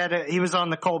he was on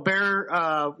the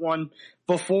Colbert one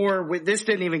before. This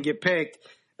didn't even get picked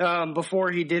before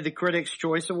he did the Critics'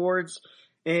 Choice Awards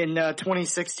in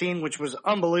 2016, which was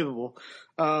unbelievable.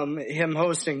 Him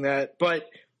hosting that, but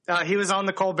he was on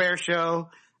the Colbert Show,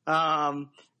 and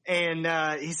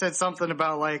he said something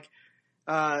about like.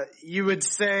 You would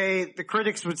say, the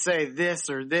critics would say this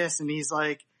or this, and he's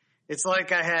like, it's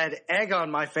like I had egg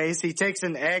on my face. He takes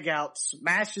an egg out,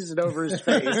 smashes it over his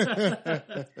face,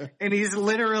 and he's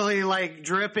literally like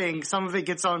dripping. Some of it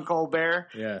gets on Colbert,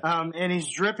 and he's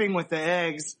dripping with the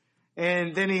eggs,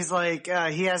 and then he's like,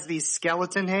 he has these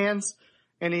skeleton hands,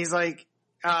 and he's like,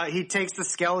 he takes the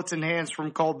skeleton hands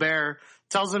from Colbert,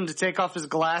 tells him to take off his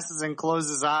glasses and close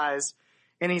his eyes,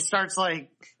 and he starts like,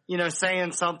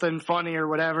 saying something funny or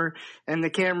whatever, and the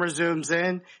camera zooms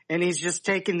in, and he's just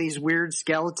taking these weird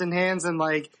skeleton hands and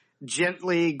like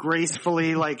gently,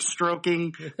 gracefully like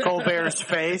stroking Colbert's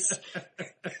face.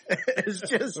 It's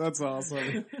just, that's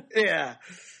awesome. Yeah.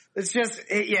 It's just,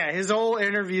 his whole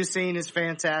interview scene is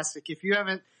fantastic. If you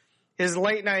haven't, his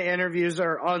late night interviews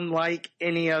are unlike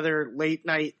any other late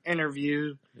night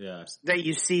interview that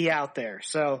you see out there.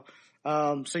 So,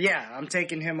 So yeah, I'm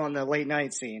taking him on the late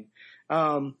night scene.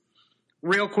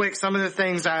 Real quick, some of the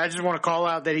things I just want to call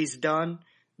out that he's done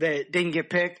that didn't get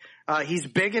picked. He's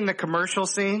big in the commercial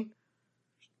scene.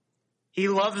 He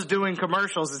loves doing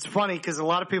commercials. It's funny because a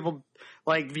lot of people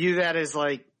like view that as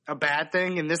like a bad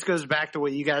thing, and this goes back to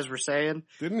what you guys were saying.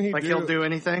 Didn't he? Like he'll do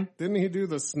anything. Didn't he do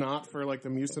the snot for like the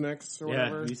Mucinex or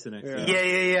whatever? Mucinex.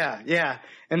 Yeah.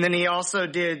 And then he also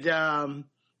did.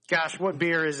 Gosh, what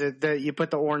beer is it that you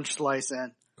put the orange slice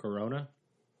in? Corona?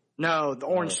 No, the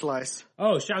orange slice.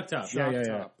 Oh, Shock Top. Shock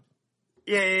Top.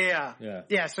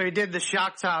 Yeah. So he did the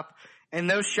Shock Top, and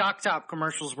those Shock Top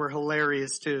commercials were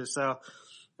hilarious too. So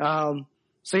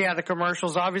yeah, the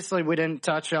commercials. Obviously, we didn't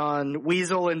touch on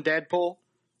Weasel and Deadpool.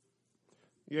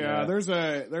 Yeah, there's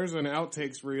an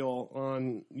outtakes reel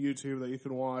on YouTube that you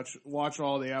can watch. Watch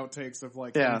all the outtakes of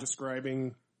like him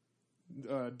describing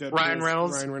Ryan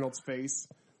Reynolds' face.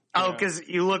 Oh, because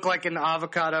you look like an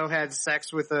avocado had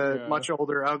sex with a much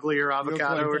older, uglier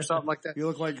avocado or something like that. You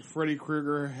look like Freddy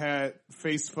Krueger had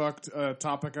face fucked a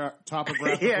topographical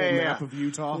map of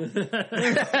Utah.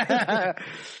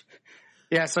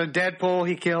 Yeah, so Deadpool,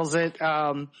 he kills it.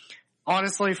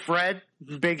 Honestly, Fred,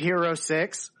 Big Hero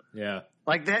 6. Yeah.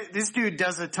 Like that, this dude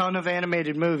does a ton of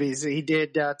animated movies. He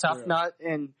did Tough Nut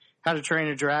and How to Train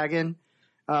a Dragon.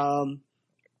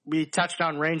 We touched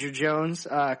on Ranger Jones.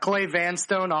 Clay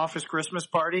Vanstone, Office Christmas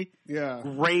Party. Yeah.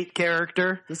 Great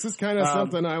character. This is kind of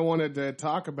something I wanted to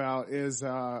talk about is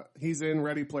he's in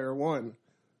Ready Player One,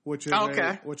 which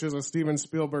is a Steven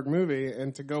Spielberg movie.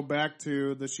 And to go back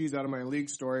to the She's Out of My League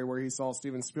story where he saw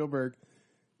Steven Spielberg,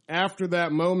 after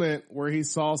that moment where he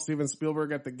saw Steven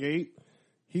Spielberg at the gate,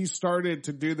 he started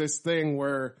to do this thing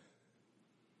where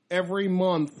every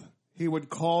month he would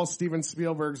call Steven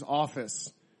Spielberg's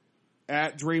office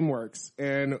at DreamWorks,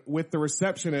 and with the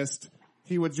receptionist,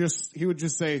 he would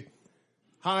just say,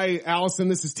 "Hi, Allison,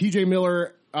 this is TJ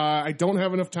Miller. I don't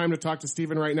have enough time to talk to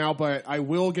Steven right now, but I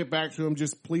will get back to him.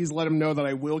 Just please let him know that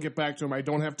I will get back to him. I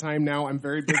don't have time now. I'm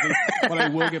very busy, but I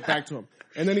will get back to him."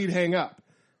 And then he'd hang up.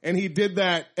 And he did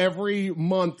that every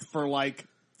month for like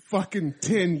fucking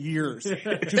 10 years.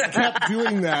 Just kept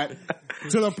doing that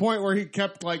to the point where he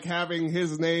kept like having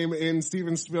his name in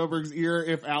Steven Spielberg's ear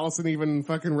if Allison even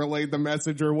fucking relayed the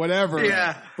message or whatever.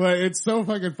 Yeah. But it's so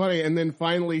fucking funny. And then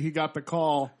finally he got the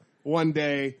call one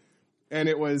day and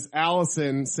it was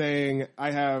Allison saying,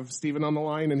 "I have Steven on the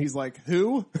line." And he's like,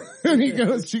 "Who?" And she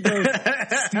goes,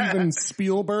 "Steven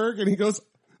Spielberg." And he goes,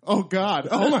 "Oh God.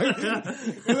 Oh my."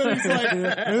 And then he's like,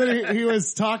 and then he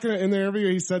was talking in the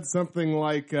interview. He said something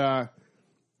like,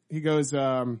 he goes,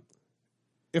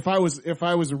 if I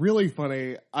was really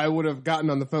funny, I would have gotten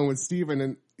on the phone with Steven.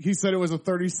 And he said it was a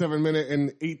 37-minute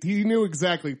and he knew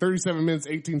exactly 37 minutes,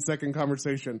 18-second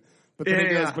conversation. But then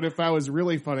he goes, but if I was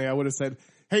really funny, I would have said,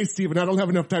 "Hey, Steven, I don't have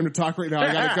enough time to talk right now.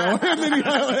 I gotta go."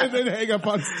 And then hang up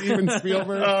on Steven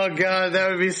Spielberg. Oh God,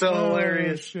 that would be so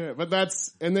hilarious. Shit. But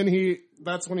that's when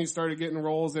he started getting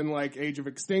roles in like Age of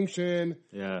Extinction.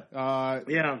 Yeah.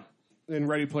 In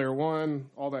Ready Player One,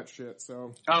 all that shit.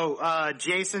 So.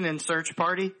 Jason in Search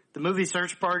Party. The movie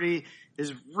Search Party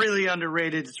is really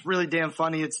underrated. It's really damn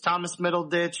funny. It's Thomas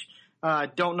Middleditch.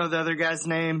 Don't know the other guy's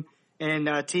name. And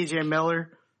TJ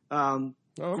Miller.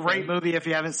 Great movie if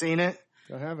you haven't seen it.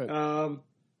 I haven't.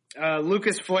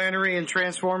 Lucas Flannery and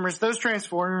Transformers. Those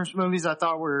Transformers movies I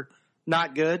thought were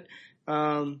not good.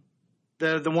 The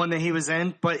one that he was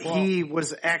in, but he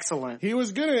was excellent. He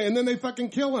was good at it, and then they fucking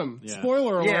kill him. Yeah.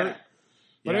 Spoiler alert. Yeah.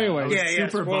 But anyway.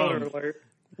 Super spoiler bummed. alert.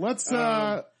 Let's,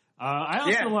 I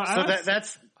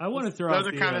want to throw those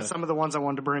out are kind of some of the ones I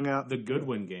wanted to bring up. The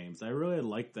Goodwin Games. I really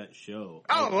liked that show.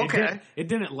 Oh, okay. It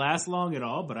didn't last long at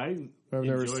all, but I've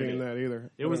never seen that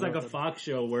either. It was like a Fox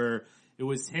show where it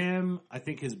was him, I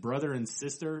think his brother and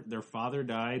sister, their father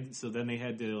died, so then they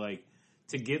had to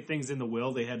to get things in the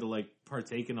will, they had to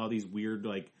partake in all these weird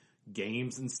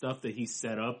games and stuff that he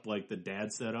set up, like the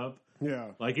dad set up.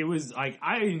 Yeah. It was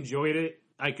I enjoyed it.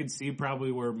 I could see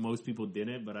probably where most people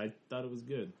didn't, but I thought it was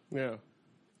good. Yeah.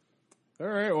 All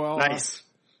right, well. Nice.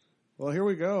 Well, here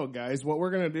we go, guys. What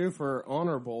we're going to do for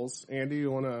honorables, Andy,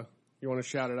 you want to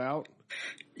shout it out?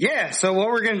 Yeah, so what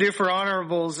we're going to do for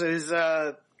honorables is,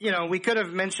 we could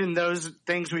have mentioned those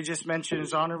things we just mentioned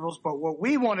as honorables, but what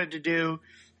we wanted to do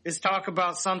is talk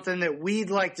about something that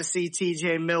we'd like to see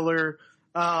TJ Miller,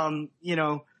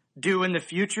 do in the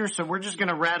future. So we're just going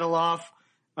to rattle off,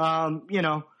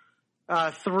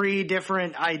 3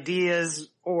 different ideas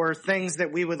or things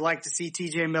that we would like to see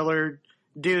TJ Miller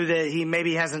do that he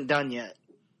maybe hasn't done yet.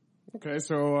 Okay,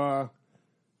 so I'm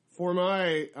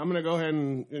going to go ahead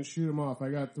and shoot them off. I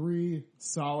got 3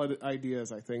 solid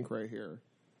ideas, I think, right here.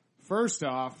 First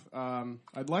off,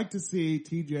 I'd like to see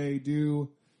TJ do,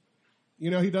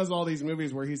 he does all these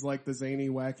movies where he's like the zany,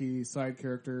 wacky side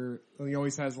character. And he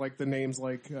always has like the names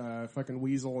like fucking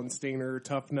Weasel and Stainer,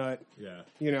 Tough Nut.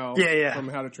 Yeah. From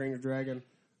How to Train Your Dragon.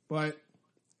 But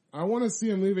I want to see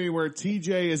a movie where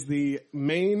TJ is the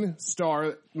main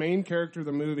character of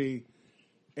the movie,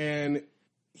 and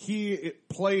he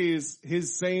plays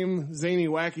his same zany,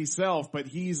 wacky self, but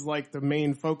he's like the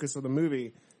main focus of the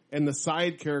movie. And the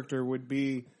side character would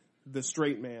be the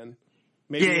straight man.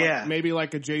 Maybe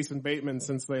like a Jason Bateman,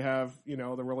 since they have,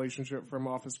 the relationship from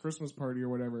Office Christmas Party or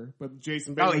whatever. But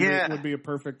Jason Bateman would be a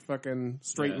perfect fucking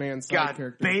straight man side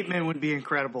character. Bateman would be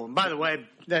incredible. And by the way,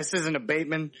 this isn't a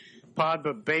Bateman pod,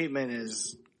 but Bateman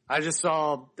is, I just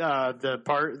saw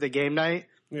the game night.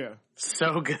 Yeah.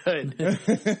 So good.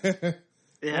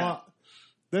 Yeah.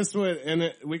 Well,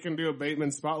 we can do a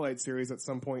Bateman Spotlight series at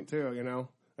some point too,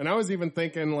 And I was even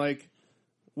thinking, like,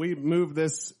 we move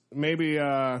this, maybe,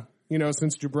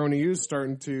 since Jabroni U's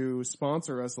starting to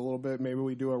sponsor us a little bit, maybe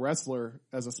we do a wrestler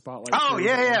as a spotlight. Oh,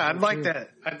 yeah. I'd like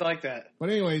that. But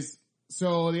anyways,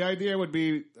 so the idea would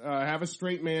be, have a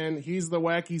straight man. He's the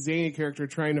wacky, zany character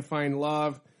trying to find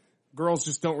love. Girls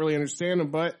just don't really understand him,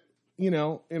 but, in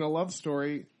a love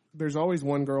story, there's always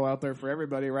one girl out there for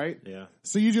everybody, right? Yeah.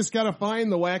 So you just gotta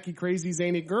find the wacky, crazy,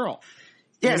 zany girl.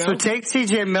 Yeah, so take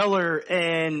TJ Miller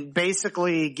and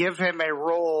basically give him a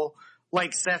role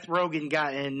like Seth Rogen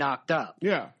got in Knocked Up.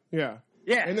 Yeah.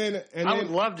 And then I would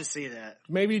love to see that.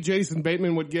 Maybe Jason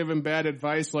Bateman would give him bad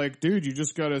advice, like, dude, you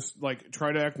just gotta like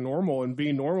try to act normal and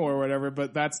be normal or whatever.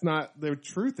 But that's not the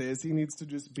truth. Is he needs to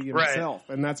just be himself,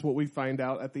 and that's what we find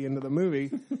out at the end of the movie.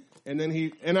 And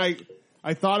then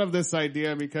I thought of this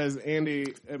idea because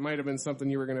Andy, it might have been something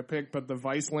you were going to pick, but the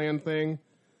Viceland thing.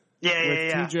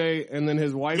 Yeah. TJ, and then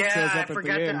his wife shows up at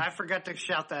the end. I forgot to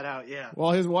shout that out, yeah. Well,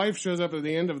 his wife shows up at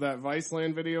the end of that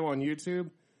Viceland video on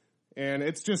YouTube, and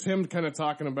it's just him kind of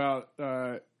talking about,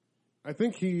 I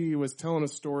think he was telling a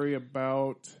story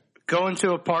about going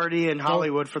to a party in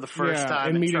Hollywood for the first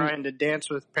time and trying to dance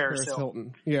with Paris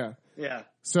Hilton. Yeah. Yeah.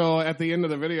 So at the end of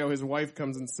the video, his wife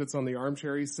comes and sits on the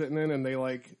armchair he's sitting in, and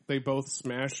they both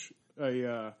smash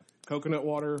a coconut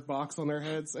water box on their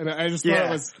heads. And I just thought it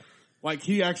was like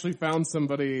he actually found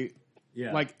somebody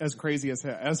like as crazy as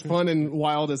him, as fun and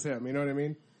wild as him. You know what I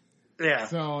mean? Yeah.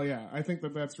 So yeah, I think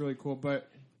that's really cool. But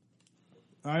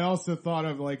I also thought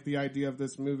of like the idea of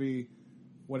this movie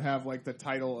would have like the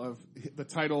title of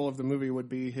the movie would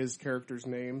be his character's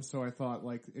name. So I thought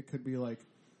like it could be like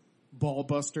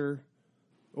Ballbuster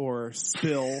or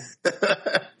Spill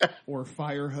or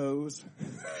Fire Hose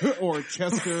or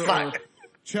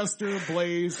Chester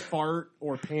Blaze Fart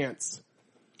or Pants.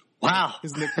 Wow.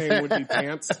 His nickname would be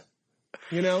Pants.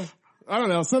 I don't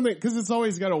know, something, because it's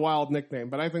always got a wild nickname,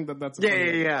 but I think that's a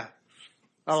funny yeah.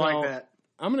 I like that.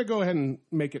 I'm going to go ahead and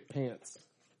make it Pants.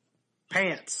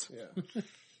 Pants. Yeah.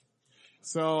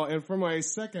 So, and for my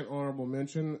second honorable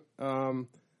mention,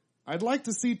 I'd like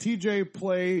to see TJ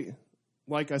play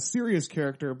like a serious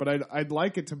character, but I'd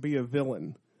like it to be a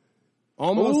villain.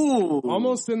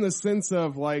 Almost in the sense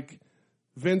of like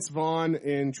Vince Vaughn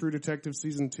in True Detective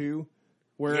Season 2,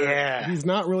 where he's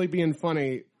not really being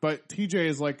funny, but TJ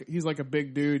is like, he's like a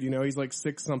big dude, he's like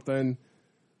 6-something.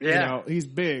 Yeah. He's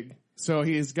big. So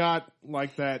he's got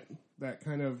like that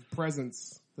kind of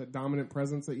presence, that dominant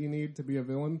presence that you need to be a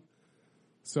villain.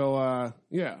 So, I'd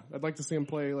like to see him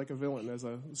play like a villain as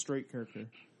a straight character.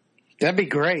 That'd be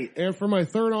great. And for my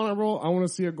third honorable, I want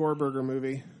to see a Goreburger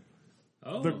movie.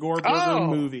 Oh. The Goreburger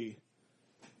movie.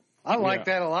 I like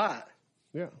that a lot.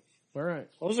 Yeah. All right.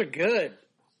 Those are good.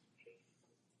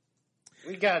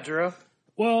 We got Drew.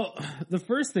 Well, the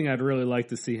first thing I'd really like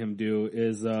to see him do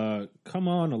is come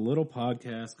on a little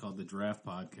podcast called the Draft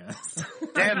Podcast.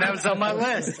 Damn, that was on my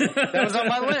list.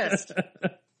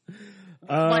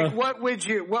 Like, what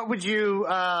would you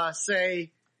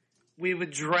say we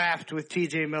would draft with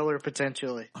TJ Miller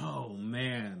potentially? Oh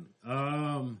man.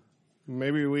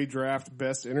 Maybe we draft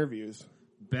best interviews.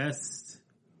 Best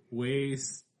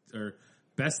ways or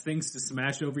best things to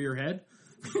smash over your head?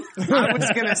 I was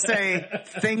going to say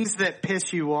things that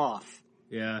piss you off.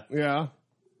 Yeah. Yeah.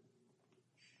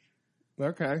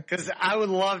 Okay. Because I would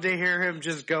love to hear him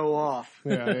just go off.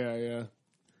 Yeah.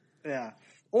 Yeah.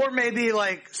 Or maybe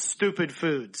like stupid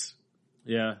foods.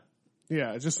 Yeah.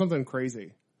 Yeah, just something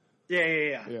crazy.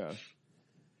 Yeah.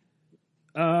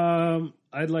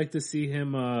 I'd like to see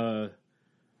him,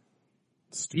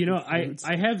 Stupid foods.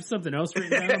 I have something else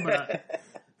written down,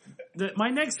 but my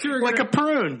next two are Like a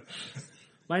prune.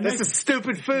 This is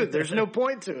stupid food. There's no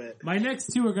point to it. My next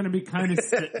two are going to be kind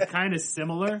of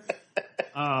similar.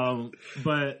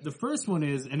 But the first one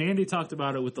is, and Andy talked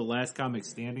about it with the Last Comic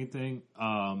Standing thing,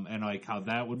 and like how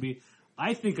that would be.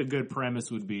 I think a good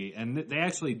premise would be, and they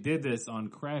actually did this on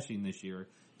Crashing this year.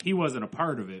 He wasn't a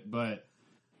part of it, but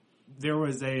there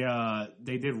was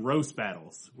they did roast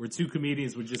battles where two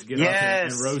comedians would just get up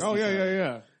and roast. Oh each other.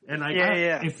 yeah. And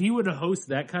if he would host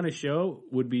that kind of show,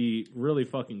 would be really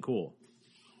fucking cool.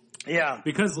 Yeah.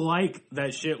 Because like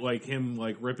that shit, like him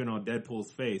like ripping on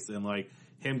Deadpool's face and like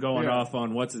him going off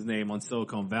on what's his name on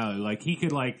Silicon Valley, like he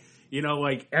could like, you know,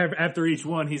 like after each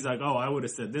one, he's like, oh, I would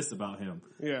have said this about him,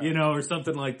 you know, or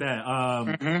something like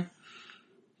that.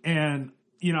 And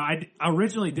you know, I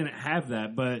originally didn't have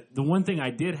that, but the one thing I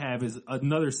did have is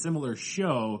another similar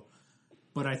show.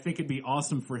 But I think it'd be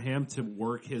awesome for him to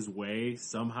work his way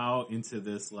somehow into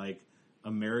this like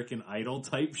American Idol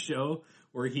type show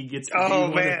where he gets to be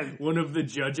one of the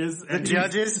judges. The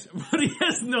judges? But he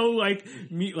has no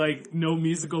no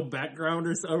musical background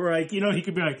or so. Like, you know, he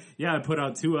could be like, yeah, I put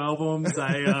out 2 albums.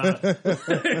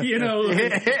 You know,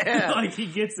 like he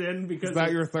gets in because. Is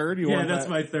that your third? That's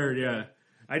my third. Yeah.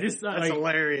 I just thought that's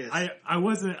hilarious. I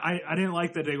didn't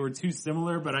like that they were too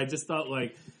similar, but I just thought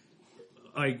like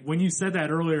when you said that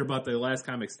earlier about the Last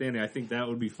Comic Standing, I think that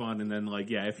would be fun. And then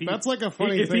if he that's like a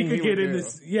funny thing he could get in do.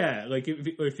 this, like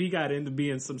if he got into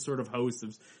being some sort of host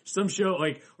of some show,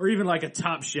 like or even like a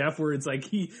Top Chef where it's like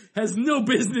he has no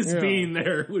business being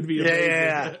there, would be amazing.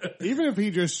 Yeah. Even if he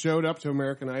just showed up to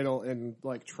American Idol and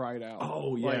like tried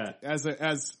out,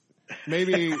 as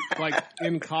maybe like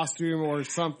in costume or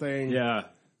something, yeah.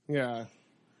 That'd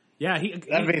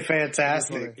be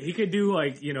fantastic. He could do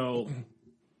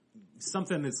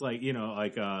something that's like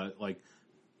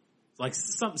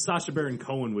something Sacha Baron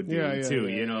Cohen would do too.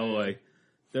 You know, I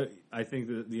think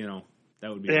that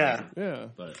that would be amazing. Yeah.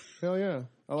 But hell yeah,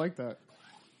 I like that.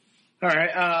 All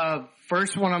right,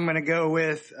 first one I'm going to go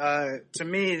with. To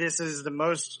me, this is the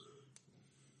most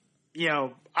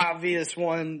obvious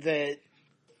one that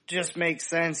just makes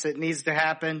sense. It needs to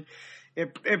happen.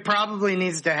 It probably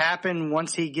needs to happen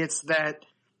once he gets that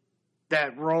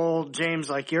role, James,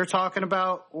 like you're talking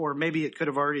about, or maybe it could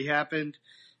have already happened.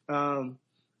 But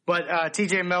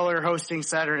TJ Miller hosting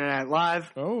Saturday Night Live.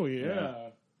 Oh yeah.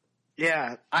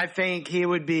 Yeah, I think he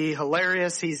would be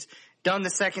hilarious. He's done the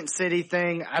Second City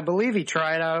thing. I believe he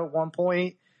tried out at one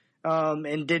point,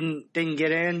 and didn't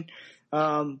get in.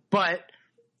 But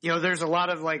there's a lot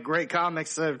of great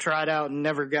comics that have tried out and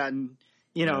never gotten,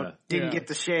 didn't get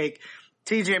the shake.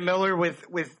 TJ Miller with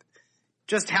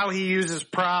just how he uses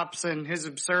props and his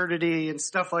absurdity and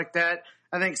stuff like that.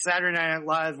 I think Saturday Night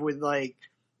Live would I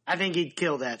think he'd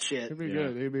kill that shit. He'd be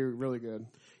good. He'd be really good.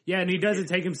 Yeah, and he doesn't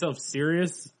take himself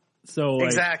serious. So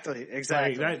exactly.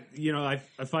 that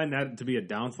I find that to be a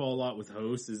downfall a lot with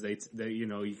hosts is they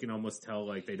you can almost tell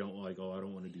they don't I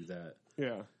don't want to do that.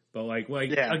 Yeah. But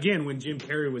again, when Jim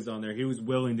Carrey was on there, he was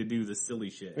willing to do the silly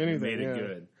shit. Anything, and made it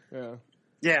good.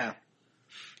 Yeah.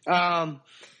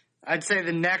 I'd say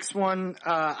the next one,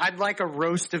 I'd like a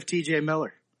roast of TJ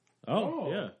Miller.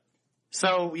 Oh, yeah.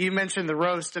 So you mentioned the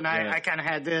roast, and I kind of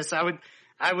had this. I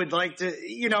would like to,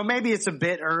 maybe it's a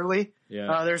bit early.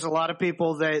 Yeah. There's a lot of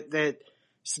people that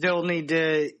still need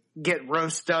to get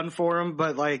roasts done for them,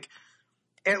 but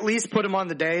at least put him on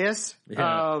the dais.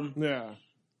 Yeah.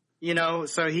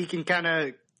 So he can kind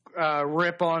of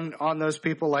rip on those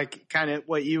people, kind of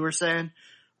what you were saying.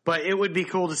 But it would be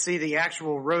cool to see the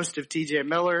actual roast of TJ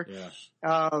Miller.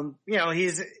 Yeah.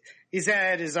 He's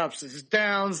had his ups and his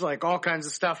downs, all kinds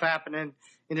of stuff happening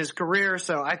in his career.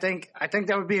 So I think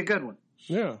that would be a good one.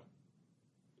 Yeah.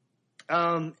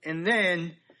 And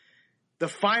then the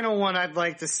final one I'd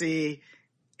like to see,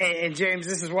 and James,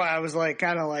 this is why I was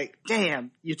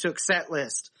damn, you took Set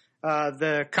List,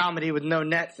 the comedy with no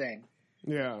net thing.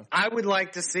 Yeah. I would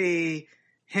like to see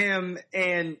him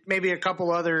and maybe a couple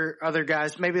other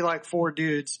guys, maybe 4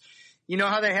 dudes. You know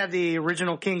how they had the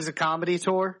original Kings of Comedy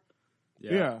tour?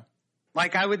 Yeah.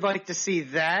 I would like to see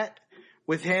that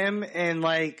with him and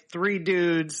 3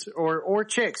 dudes or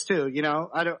chicks too,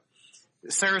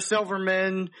 Sarah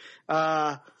Silverman,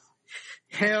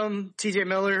 him, TJ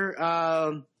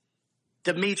Miller,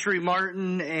 Dimitri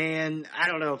Martin, and I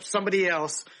don't know, somebody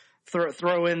else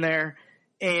throw in there,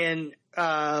 and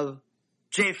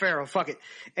Jay Farrell, fuck it.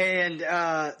 And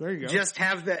there you go. Just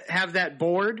have that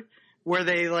board where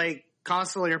they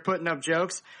constantly are putting up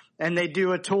jokes, and they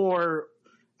do a tour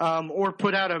or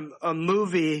put out a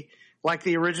movie like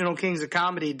the original Kings of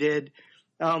Comedy did,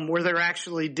 where they're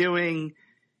actually doing,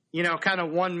 kind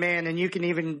of one man, and you can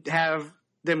even have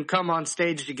them come on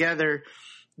stage together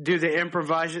do the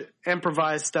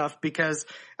improvised stuff, because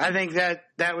I think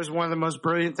that was one of the most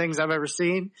brilliant things I've ever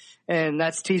seen. And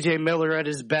that's TJ Miller at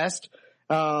his best,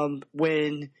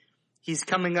 when he's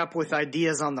coming up with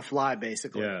ideas on the fly,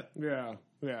 basically. Yeah.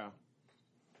 Yeah.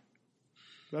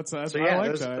 That's I So yeah,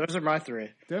 like that. those are my three.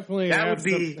 Definitely That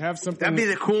have something. That'd be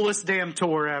the coolest damn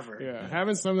tour ever. Yeah,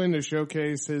 having something to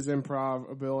showcase his improv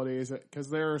abilities, because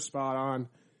they're spot on.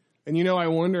 And I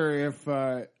wonder if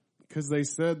because they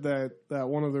said that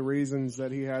one of the reasons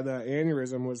that he had that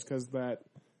aneurysm was because that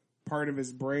part of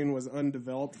his brain was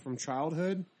undeveloped from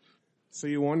childhood. So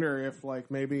you wonder if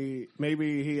maybe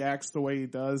he acts the way he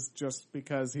does just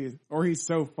because he's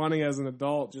so funny as an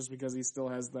adult just because he still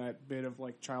has that bit of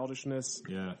childishness.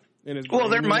 Yeah. In his Well,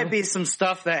 brain, there might be some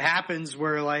stuff that happens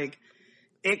where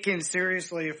it can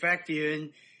seriously affect you, and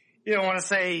you don't want to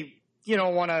say, you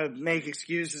don't want to make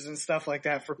excuses and stuff like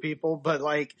that for people, but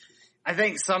I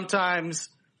think sometimes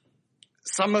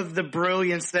some of the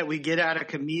brilliance that we get out of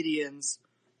comedians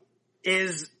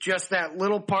is just that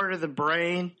little part of the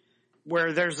brain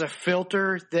where there's a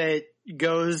filter that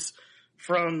goes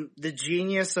from the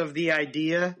genius of the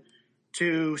idea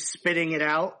to spitting it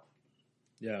out.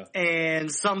 Yeah.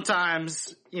 And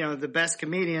sometimes, the best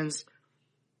comedians,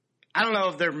 I don't know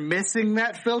if they're missing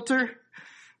that filter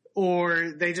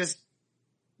or they just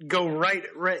go right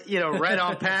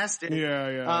on past it.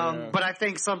 Yeah. But I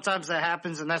think sometimes that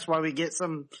happens, and that's why we get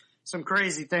some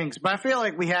crazy things. But I feel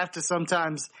like we have to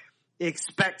sometimes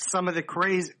expect some of the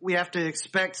crazy. We have to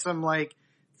expect some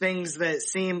things that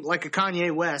seem like a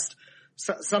Kanye West,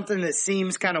 something that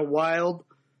seems kind of wild,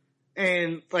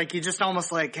 and you just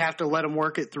almost have to let him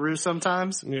work it through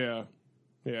sometimes. Yeah.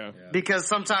 Because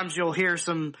sometimes you'll hear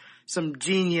some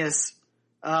genius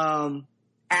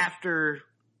after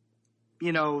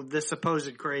the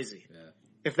supposed crazy. Yeah.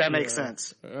 If that makes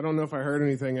sense. I don't know if I heard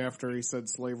anything after he said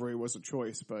slavery was a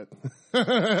choice, but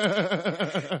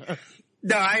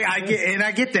no, I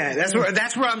get that.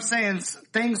 That's where I'm saying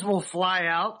things will fly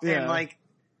out, and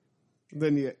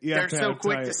then you they're have to so have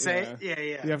quick time, to say.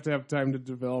 Yeah. You have to have time to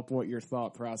develop what your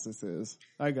thought process is.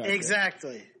 I got you.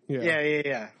 Exactly. Yeah.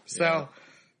 Yeah. So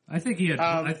I think he had.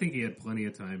 I think he had plenty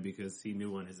of time because he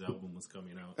knew when his album was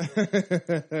coming out.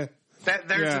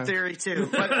 there's a theory too.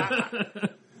 But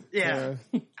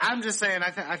I'm just saying.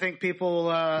 I think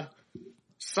people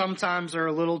sometimes are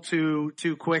a little too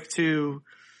quick to,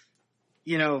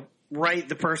 write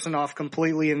the person off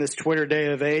completely in this Twitter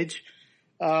day of age,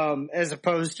 as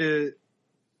opposed to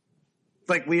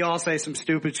we all say some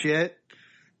stupid shit.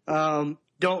 Don't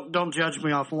judge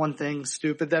me off one thing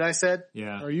stupid that I said.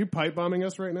 Yeah. Are you pipe bombing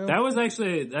us right now? That was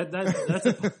actually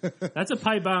that's a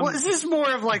pipe bomb. Well, is this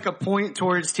more of a point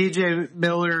towards TJ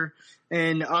Miller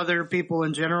and other people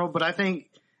in general? But I think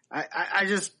I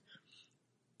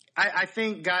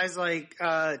think guys like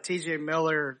TJ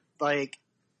Miller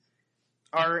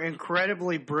are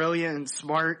incredibly brilliant and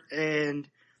smart, and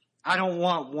I don't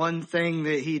want one thing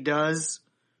that he does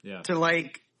to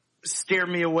steer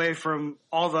me away from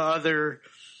all the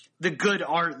good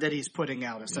art that he's putting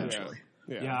out, essentially.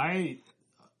 Yeah, I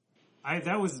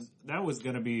that was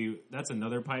gonna be, that's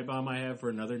another pipe bomb I have for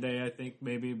another day, I think,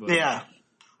 maybe, but yeah.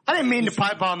 I didn't mean to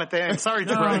pipe bomb at the end. Sorry,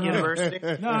 Jabroni University.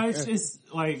 No, it's just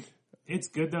it's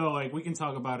good though. We can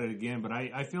talk about it again, but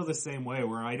I feel the same way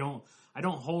where I don't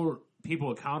hold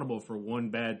people accountable for one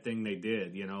bad thing they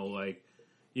did. To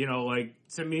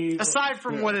me, aside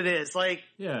from what it is,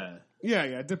 yeah. Yeah,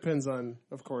 it depends on,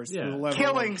 of course, the level.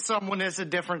 Killing someone is a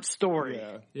different story.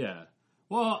 Yeah.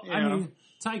 Well, I mean,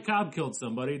 Ty Cobb killed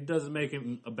somebody. It doesn't make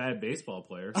him a bad baseball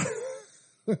player.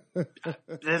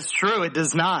 That's true. It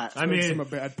does not. I mean, him a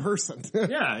bad person.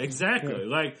 Yeah, exactly.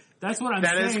 That's what I'm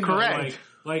saying. That is correct.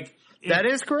 That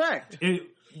is correct.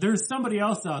 There's somebody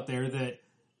else out there that,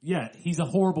 he's a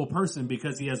horrible person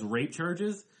because he has rape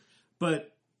charges,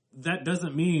 but that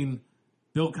doesn't mean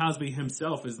Bill Cosby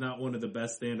himself is not one of the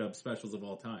best stand-up specials of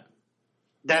all time.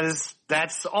 That's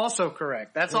also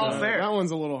correct. That's all fair. That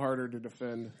one's a little harder to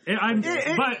defend. I'm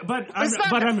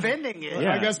defending it.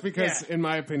 I guess because, in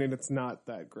my opinion, it's not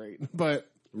that great. But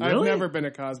really? I've never been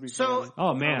a Cosby fan.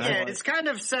 Oh man, it's kind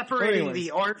of separating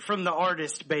the art from the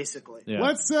artist, basically. Yeah.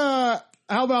 Let's.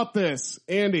 How about this,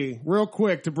 Andy? Real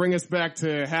quick to bring us back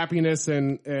to happiness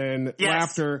and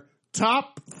laughter.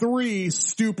 Top 3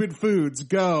 stupid foods.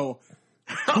 Go.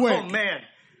 Quick. Oh man,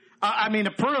 I mean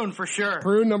a prune for sure.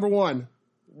 Prune number 1.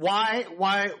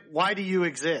 Why do you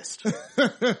exist?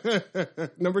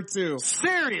 Number 2.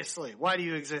 Seriously, why do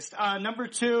you exist? Number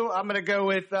 2, I'm gonna go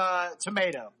with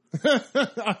tomato.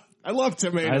 I love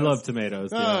tomatoes. I love tomatoes.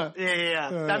 Yeah.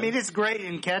 Yeah. I mean, it's great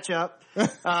in ketchup.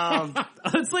 It's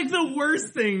like the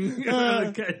worst thing.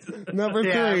 Number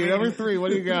 3. Yeah, I mean- Number 3.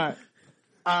 What do you got?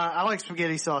 I like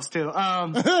spaghetti sauce too.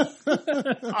 I'll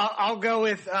go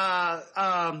with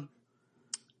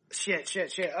shit.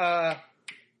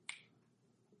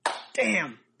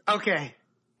 Damn. Okay.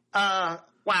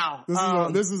 Wow.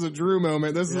 This is a Drew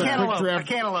moment. This is a quick draft.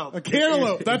 A cantaloupe. A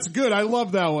cantaloupe. That's good. I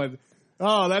love that one.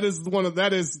 Oh, that is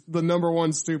the number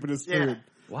 1 stupidest food.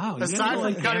 Wow. you Aside guys from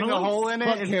like cutting a cantaloupes? hole in it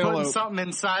Fuck and cantaloupe. putting something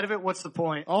inside of it, what's the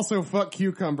point? Also, fuck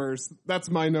cucumbers. That's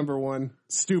my number 1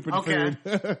 stupid Okay.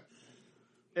 food.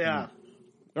 Yeah.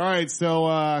 All right,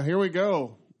 so here we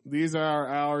go. These are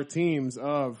our teams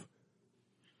of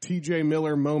TJ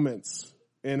Miller moments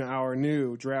in our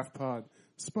new Draft Pod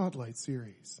Spotlight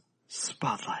series.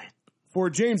 Spotlight. For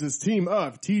James's team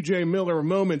of TJ Miller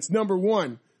moments, number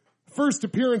 1, first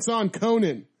appearance on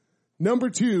Conan. Number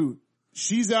 2,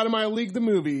 She's Out of My League, the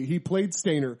movie. He played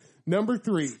Stainer. Number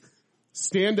 3,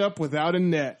 Stand Up Without a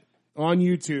Net on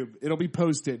YouTube. It'll be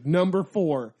posted. Number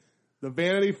 4, The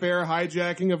Vanity Fair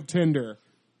Hijacking of Tinder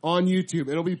on YouTube.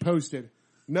 It'll be posted.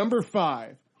 Number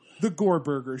 5, The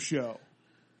Goreburger Show.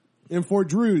 And for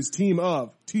Drew's team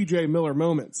of TJ Miller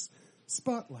moments,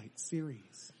 Spotlight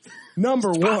series.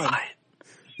 Number 1,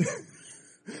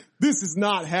 This Is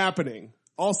Not Happening.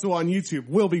 Also on YouTube,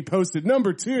 will be posted.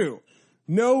 Number 2,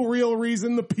 No Real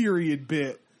Reason, the period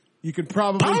bit. You can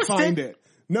probably find it.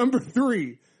 Number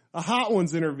 3, a Hot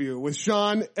Ones interview with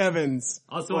Sean Evans.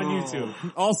 Also on YouTube.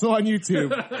 Also on YouTube.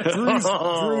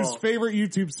 Drew's favorite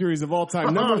YouTube series of all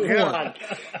time.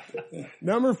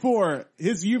 Number 4,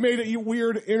 his You Made It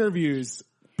Weird interviews.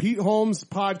 Pete Holmes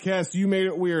podcast, You Made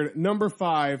It Weird. Number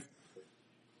 5,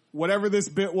 whatever this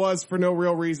bit was for no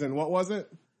real reason. What was it?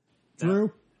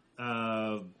 Drew?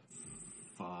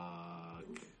 Fuck.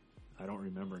 I don't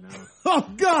remember now. Oh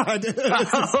God!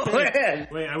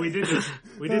 Wait, we did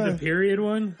the period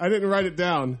one? I didn't write it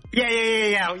down.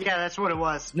 Yeah, that's what it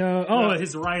was. No,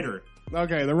 his writer.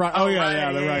 Okay,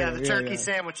 the turkey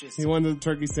sandwiches. He won the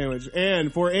turkey sandwich.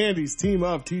 And for Andy's team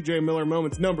of TJ Miller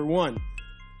moments, number 1,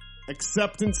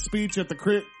 acceptance speech at the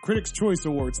Critics' Choice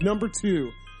Awards. Number 2,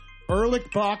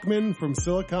 Ehrlich Bachman from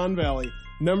Silicon Valley.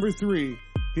 Number 3,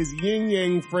 his Yin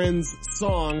Yang Friends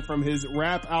song from his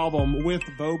rap album with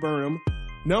Bo Burnham.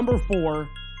 Number 4,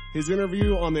 his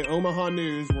interview on the Omaha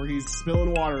News where he's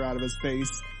spilling water out of his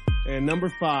face. And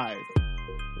number 5,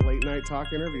 late night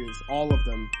talk interviews. All of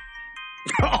them.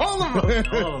 All of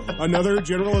them. Another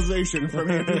generalization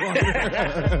from Andy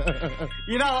Walker.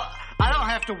 You know, I don't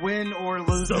have to win or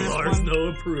lose this one. No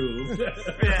approved.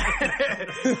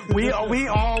 we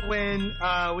all win.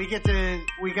 We got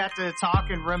to talk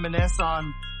and reminisce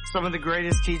on some of the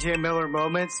greatest TJ Miller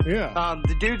moments. Yeah.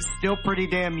 The dude's still pretty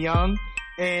damn young,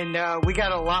 and we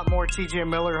got a lot more TJ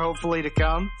Miller hopefully to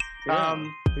come. Yeah.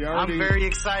 I'm very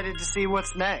excited to see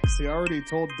what's next. He already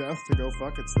told death to go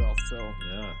fuck itself, so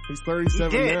Yeah. he's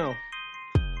 37 He did. now.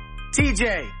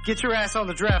 TJ, get your ass on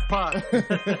the draft pod.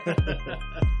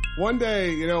 One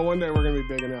day we're going to be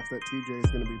big enough that TJ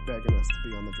is going to be begging us to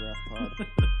be on the draft pod.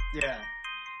 Yeah.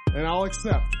 And I'll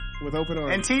accept with open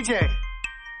arms. And TJ,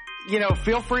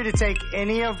 feel free to take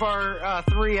any of our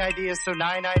 3 ideas, so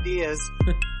 9 ideas,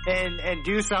 and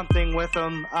do something with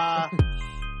them.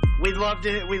 We'd love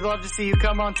to see you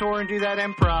come on tour and do that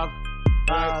improv.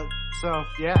 So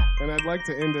yeah. And I'd like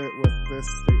to end it with this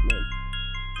statement.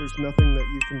 There's nothing that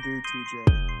you can do, TJ,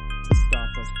 to stop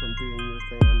us from being your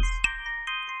fans.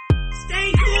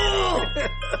 Stay cool!